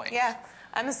point. Yeah.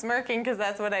 I'm smirking because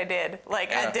that's what I did,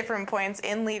 at different points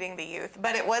in leading the youth.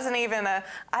 But it wasn't even I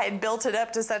had built it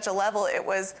up to such a level. It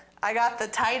was, I got the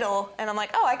title, and I'm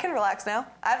like, oh, I can relax now.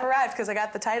 I've arrived because I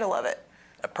got the title of it.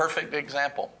 A perfect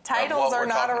example. Titles are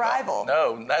not a rival.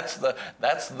 No, that's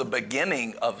the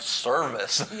beginning of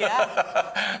service.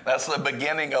 Yeah. That's the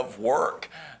beginning of work.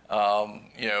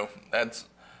 That's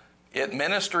it.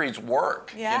 Ministry's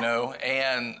work. Yeah.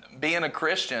 And being a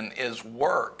Christian is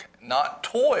work, not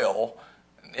toil.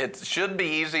 It should be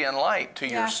easy and light to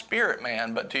your spirit,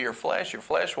 man, but to your flesh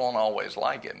won't always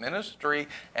like it. Ministry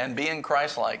and being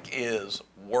Christ-like is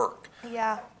work.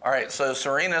 Yeah. All right, so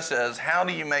Serena says, how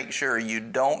do you make sure you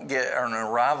don't get an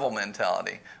arrival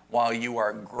mentality while you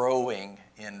are growing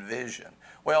in vision?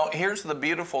 Well, here's the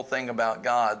beautiful thing about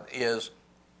God is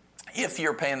if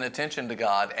you're paying attention to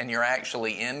God and you're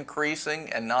actually increasing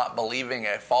and not believing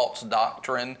a false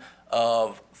doctrine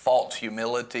of false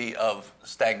humility, of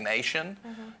stagnation,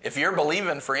 if you're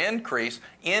believing for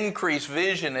increased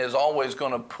vision is always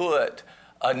going to put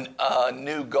a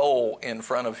new goal in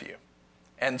front of you.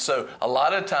 And so a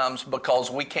lot of times,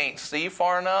 because we can't see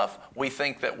far enough, we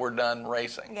think that we're done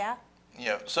racing. Yeah.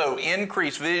 So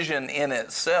increased vision in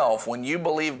itself, when you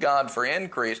believe God for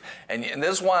increase, and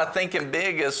this is why thinking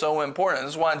big is so important.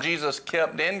 This is why Jesus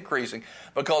kept increasing,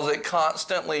 because it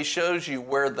constantly shows you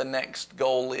where the next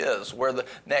goal is, where the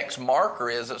next marker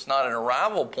is. It's not an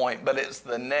arrival point, but it's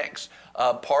the next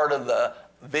part of the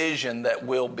vision that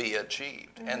will be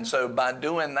achieved. And so by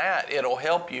doing that, it'll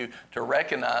help you to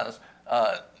recognize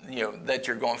that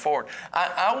you're going forward.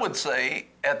 I would say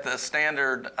at the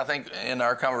standard, I think in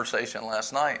our conversation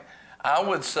last night, I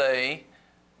would say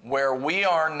where we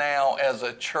are now as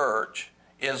a church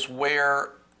is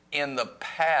where in the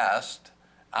past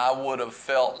I would have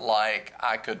felt like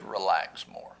I could relax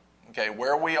more. Okay,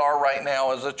 where we are right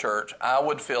now as a church, I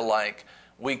would feel like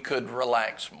we could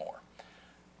relax more.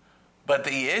 But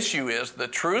the issue is, the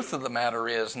truth of the matter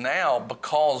is now,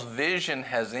 because vision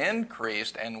has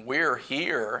increased and we're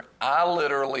here, I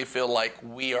literally feel like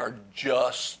we are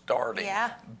just starting.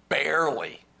 Yeah.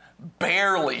 Barely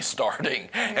starting.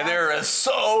 Yeah. And there is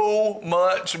so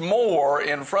much more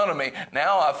in front of me.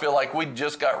 Now I feel like we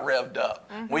just got revved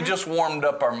up. We just warmed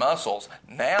up our muscles.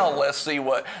 Now let's see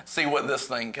what this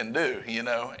thing can do,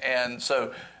 And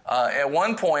so at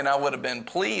one point, I would have been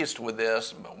pleased with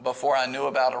this before I knew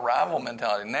about arrival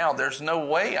mentality. Now, there's no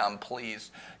way I'm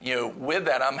pleased, with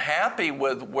that. I'm happy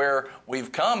with where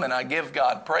we've come, and I give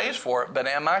God praise for it. But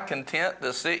am I content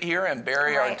to sit here and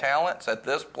bury our talents at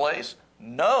this place?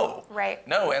 No. Right.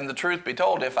 No, and the truth be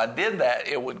told, if I did that,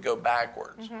 it would go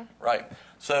backwards, right?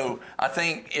 So I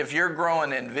think if you're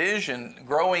growing in vision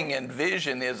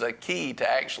is a key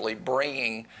to actually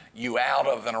bringing you out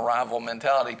of an arrival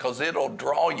mentality, because it'll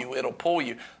draw you, it'll pull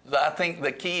you. I think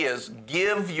the key is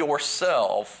give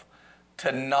yourself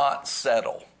to not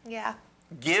settle. Yeah.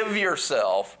 Give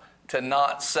yourself to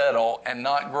not settle and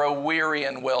not grow weary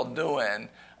in well-doing.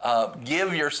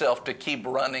 Give yourself to keep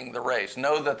running the race.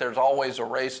 Know that there's always a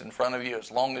race in front of you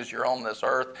as long as you're on this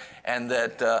earth, and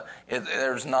that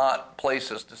there's not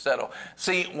places to settle.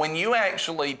 See, when you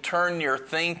actually turn your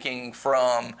thinking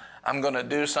from I'm going to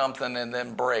do something and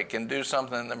then break, and do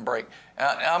something and then break.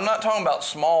 I'm not talking about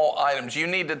small items. You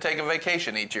need to take a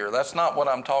vacation each year. That's not what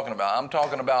I'm talking about. I'm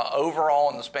talking about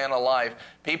overall in the span of life,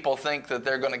 people think that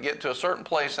they're going to get to a certain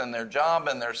place in their job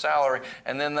and their salary,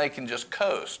 and then they can just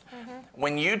coast.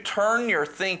 When you turn your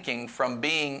thinking from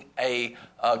being a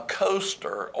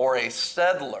coaster or a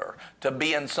settler to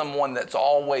being someone that's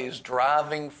always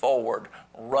driving forward,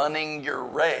 running your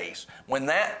race, when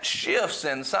that shifts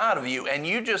inside of you and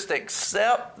you just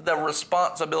accept the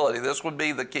responsibility, this would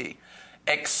be the key,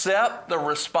 accept the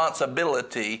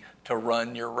responsibility to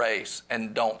run your race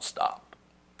and don't stop.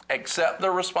 Accept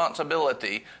the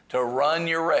responsibility to run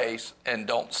your race and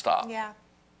don't stop. Yeah.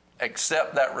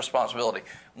 Accept that responsibility.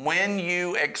 When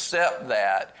you accept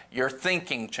that, your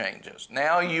thinking changes.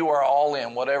 Now you are all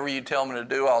in. Whatever you tell me to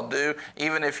do, I'll do.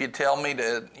 Even if you tell me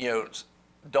to,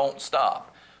 don't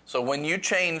stop. So when you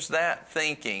change that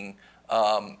thinking,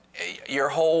 your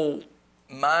whole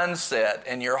mindset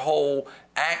and your whole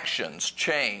actions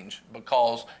change,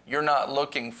 because you're not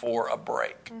looking for a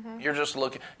break. You're just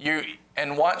looking.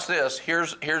 And watch this.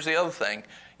 Here's the other thing.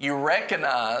 You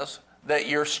recognize that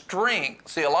your strength,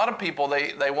 see, a lot of people,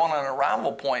 they want an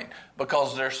arrival point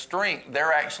because their strength,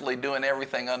 they're actually doing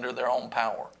everything under their own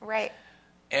power. Right.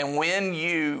 And when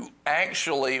you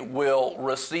actually will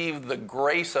receive the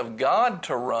grace of God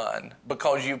to run,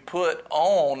 because you put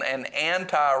on an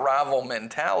anti-arrival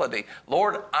mentality,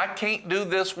 Lord, I can't do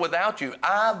this without you.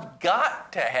 I've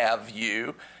got to have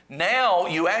you. Now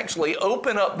you actually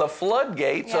open up the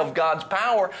floodgates of God's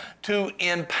power to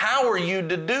empower you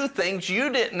to do things you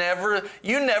never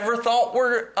thought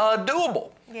were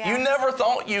doable. Yeah. You never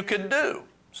thought you could do.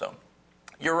 So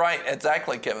You're right,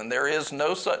 exactly, Kevin. There is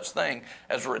no such thing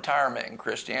as retirement in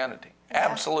Christianity. Yeah.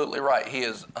 Absolutely right. He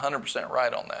is 100%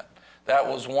 right on that. That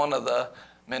was one of the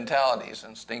mentalities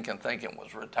in stinking thinking,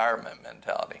 was retirement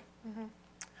mentality. Mm-hmm.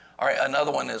 All right,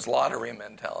 another one is lottery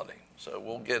mentality. So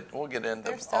we'll get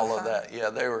into all of that. Yeah,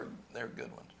 they're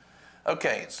good ones.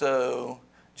 Okay, so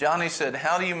Johnny said,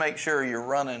 how do you make sure you're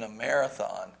running a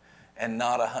marathon and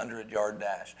not a 100-yard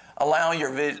dash? Allow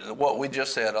your vision, what we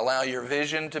just said, allow your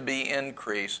vision to be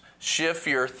increased. Shift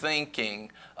your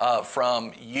thinking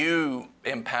from you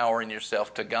empowering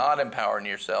yourself to God empowering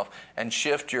yourself, and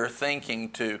shift your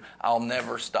thinking to, I'll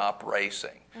never stop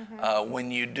racing. Mm-hmm. When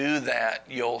you do that,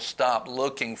 you'll stop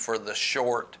looking for the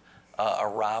short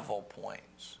arrival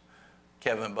points.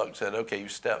 Kevin Buck said, okay, you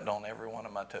stepped on every one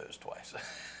of my toes twice.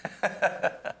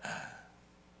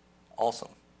 Awesome.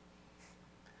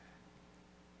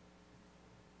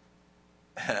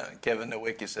 Kevin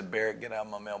Nowicki said, Barrett, get out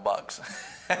of my mailbox.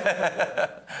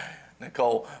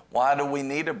 Nicole, why do we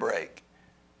need a break?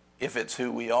 If it's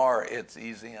who we are, it's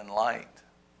easy and light.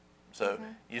 So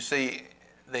you see,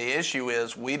 the issue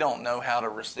is we don't know how to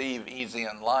receive easy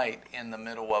and light in the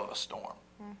middle of a storm.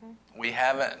 We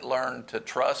haven't learned to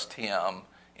trust him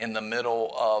in the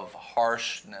middle of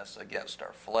harshness against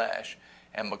our flesh.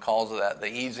 And because of that, the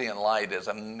easy and light is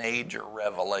a major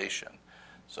revelation.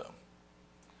 So,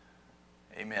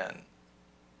 amen.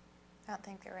 I don't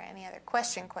think there were any other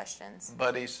questions.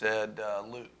 Buddy said,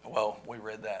 Luke, well, we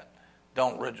read that.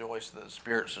 Don't rejoice that the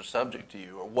spirits are subject to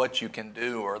you, or what you can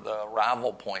do, or the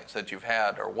arrival points that you've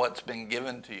had, or what's been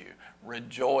given to you.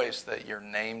 Rejoice that your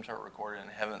names are recorded in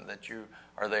heaven, that you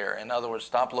are there. In other words,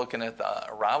 stop looking at the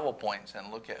arrival points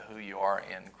and look at who you are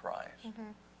in Christ.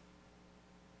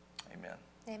 Amen.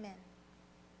 Amen.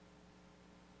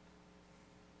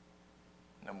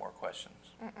 No more questions.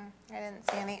 I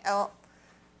didn't see any. Oh,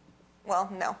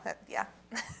 well, no. Yeah.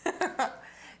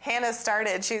 Hannah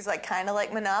started. She's like, kind of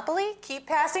like Monopoly. Keep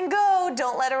pass and go.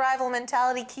 Don't let arrival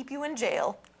mentality keep you in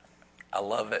jail. I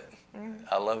love it.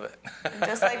 I love it.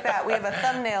 Just like that. We have a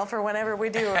thumbnail for whenever we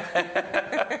do.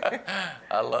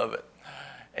 I love it.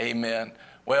 Amen.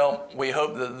 Well, we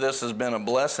hope that this has been a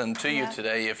blessing to you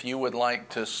today. If you would like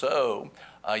to sow,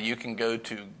 you can go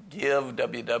to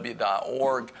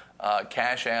giveww.org.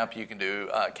 Cash App, you can do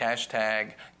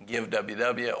hashtag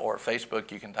GiveWW, or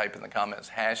Facebook, you can type in the comments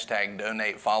hashtag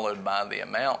donate followed by the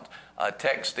amount.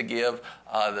 Text to give,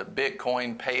 the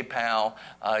Bitcoin, PayPal,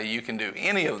 you can do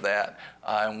any of that,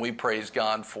 and we praise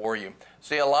God for you.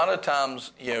 See, a lot of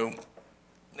times,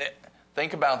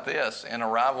 think about this in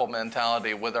arrival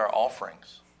mentality with our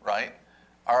offerings, right?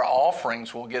 Our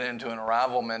offerings will get into an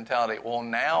arrival mentality. Well,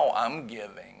 now I'm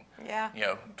giving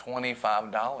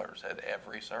 $25 at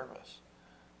every service.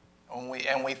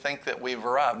 And we think that we've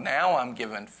arrived. Now I'm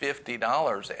giving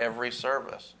 $50 every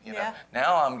service.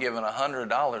 Now I'm giving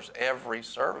 $100 every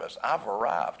service. I've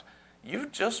arrived.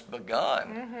 You've just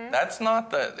begun. That's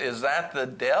not is that the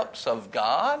depths of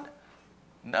God?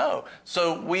 No.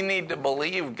 So we need to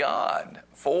believe God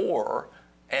for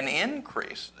an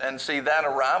increase. And see, that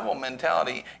arrival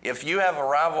mentality, if you have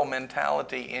arrival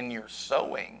mentality in your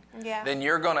sowing, then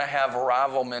you're going to have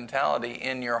arrival mentality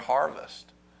in your harvest.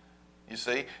 You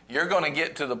see, you're going to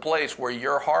get to the place where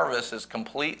your harvest is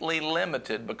completely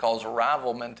limited because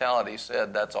arrival mentality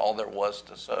said that's all there was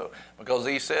to sow. Because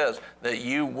he says that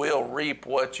you will reap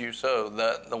what you sow.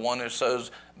 The one who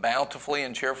sows bountifully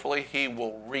and cheerfully, he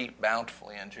will reap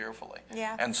bountifully and cheerfully.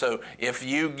 Yeah. And so if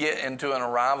you get into an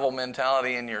arrival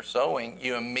mentality in your sowing,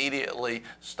 you immediately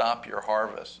stop your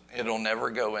harvest. It'll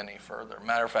never go any further.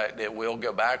 Matter of fact, it will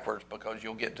go backwards because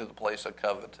you'll get to the place of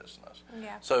covetousness.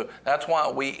 Yeah. So that's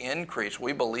why we increase.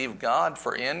 We believe God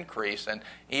for increase, and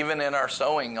even in our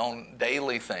sowing on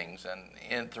daily things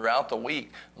and throughout the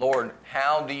week, Lord,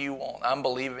 how do you want? I'm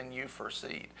believing you for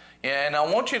seed. And I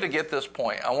want you to get this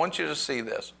point. I want you to see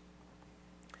this.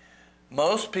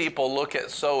 Most people look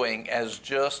at sowing as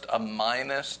just a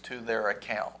minus to their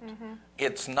account.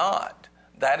 It's not.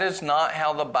 That is not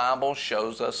how the Bible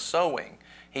shows us sowing.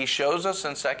 He shows us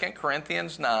in 2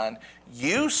 Corinthians 9,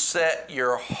 you set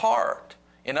your heart.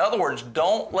 In other words,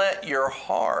 don't let your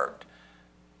heart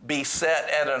be set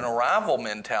at an arrival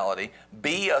mentality.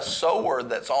 Be a sower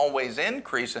that's always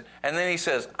increasing. And then he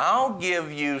says, I'll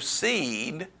give you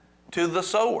seed to the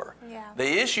sower. Yeah.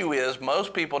 The issue is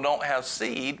most people don't have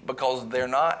seed because they're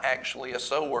not actually a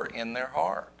sower in their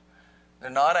heart. They're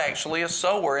not actually a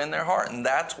sower in their heart, and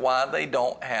that's why they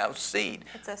don't have seed.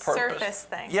 It's a surface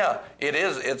thing. Yeah, it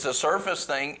is. It's a surface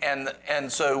thing,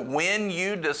 and so when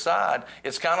you decide,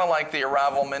 it's kind of like the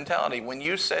arrival mentality. When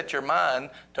you set your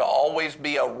mind to always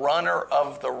be a runner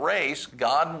of the race,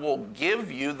 God will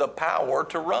give you the power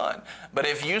to run. But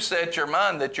if you set your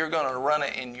mind that you're going to run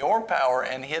it in your power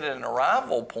and hit an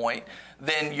arrival point,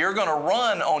 then you're going to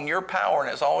run on your power,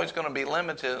 and it's always going to be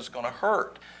limited. It's going to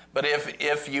hurt. But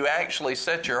if you actually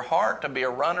set your heart to be a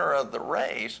runner of the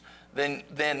race,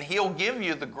 then He'll give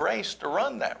you the grace to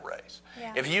run that race.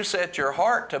 Yeah. If you set your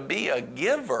heart to be a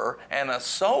giver and a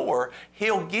sower,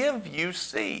 He'll give you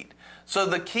seed. So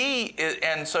the key is,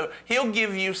 and so He'll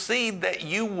give you seed that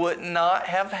you would not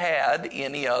have had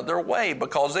any other way,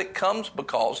 because it comes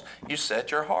because you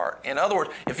set your heart. In other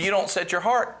words, if you don't set your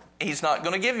heart, He's not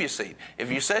going to give you seed.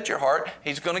 If you set your heart,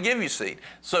 He's going to give you seed.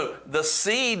 So the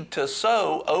seed to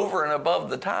sow over and above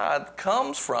the tithe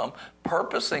comes from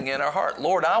purposing in our heart.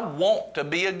 Lord, I want to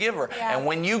be a giver. Yeah. And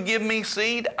when you give me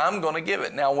seed, I'm going to give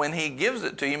it. Now, when He gives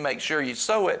it to you, make sure you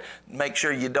sow it. Make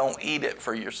sure you don't eat it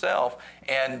for yourself.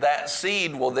 And that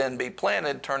seed will then be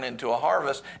planted, turn into a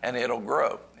harvest, and it'll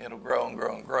grow. It'll grow and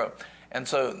grow and grow. And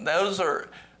so those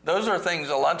are things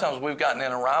a lot of times we've gotten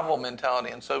in a rival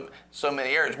mentality in so many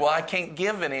areas. Well, I can't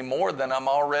give any more than I'm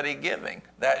already giving.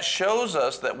 That shows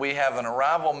us that we have an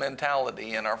arrival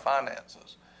mentality in our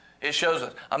finances. It shows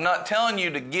us. I'm not telling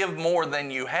you to give more than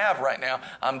you have right now.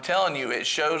 I'm telling you it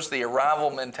shows the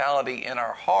arrival mentality in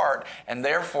our heart, and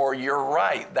therefore you're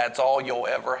right. That's all you'll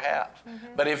ever have.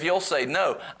 Mm-hmm. But if you'll say,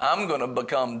 no, I'm going to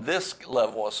become this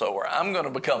level of sower. I'm going to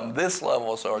become this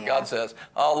level of sower. Yeah. God says,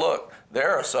 oh, look,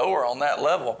 they're a sower on that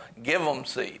level. Give them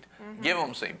seed. Mm-hmm. Give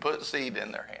them seed. Put seed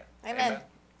in their hand. Amen. Amen.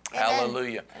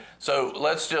 Hallelujah. So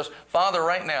let's just, Father,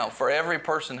 right now, for every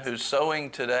person who's sowing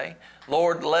today,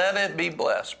 Lord, let it be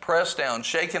blessed, pressed down,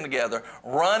 shaken together,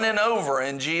 running over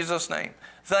in Jesus' name.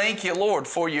 Thank you, Lord,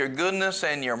 for your goodness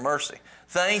and your mercy.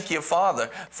 Thank you, Father,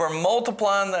 for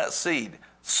multiplying that seed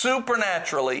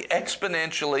supernaturally,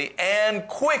 exponentially, and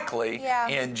quickly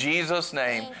in Jesus'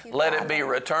 name. Let it be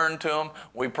returned to them.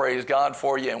 We praise God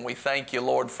for you, and we thank you,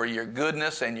 Lord, for your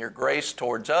goodness and your grace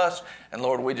towards us. And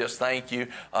Lord, we just thank you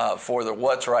for the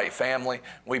What's Right family.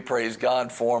 We praise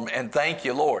God for them. And thank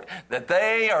you, Lord, that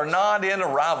they are not in a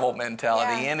rival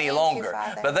mentality any longer,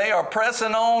 but they are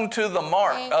pressing on to the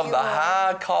mark of the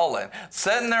high calling,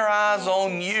 setting their eyes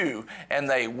on you, and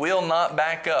they will not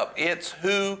back up. It's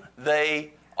who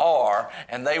they are,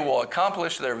 and they will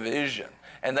accomplish their vision,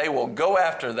 and they will go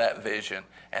after that vision,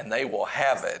 and they will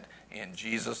have it in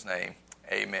Jesus' name.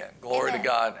 Amen. Glory to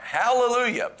God.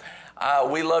 Hallelujah.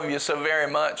 We love you so very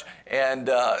much,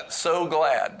 and so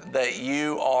glad that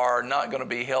you are not going to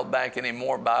be held back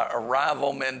anymore by a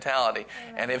rival mentality.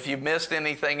 Amen. And if you missed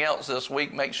anything else this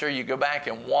week, make sure you go back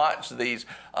and watch these.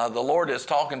 The Lord is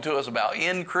talking to us about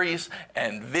increase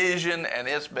and vision, and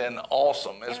it's been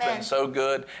awesome. It's been so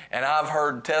good. And I've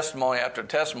heard testimony after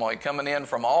testimony coming in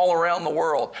from all around the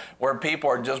world where people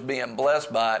are just being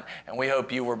blessed by it, and we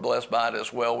hope you were blessed by it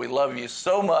as well. We love you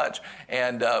so much,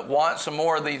 and watch some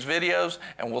more of these videos,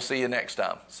 and we'll see you next time.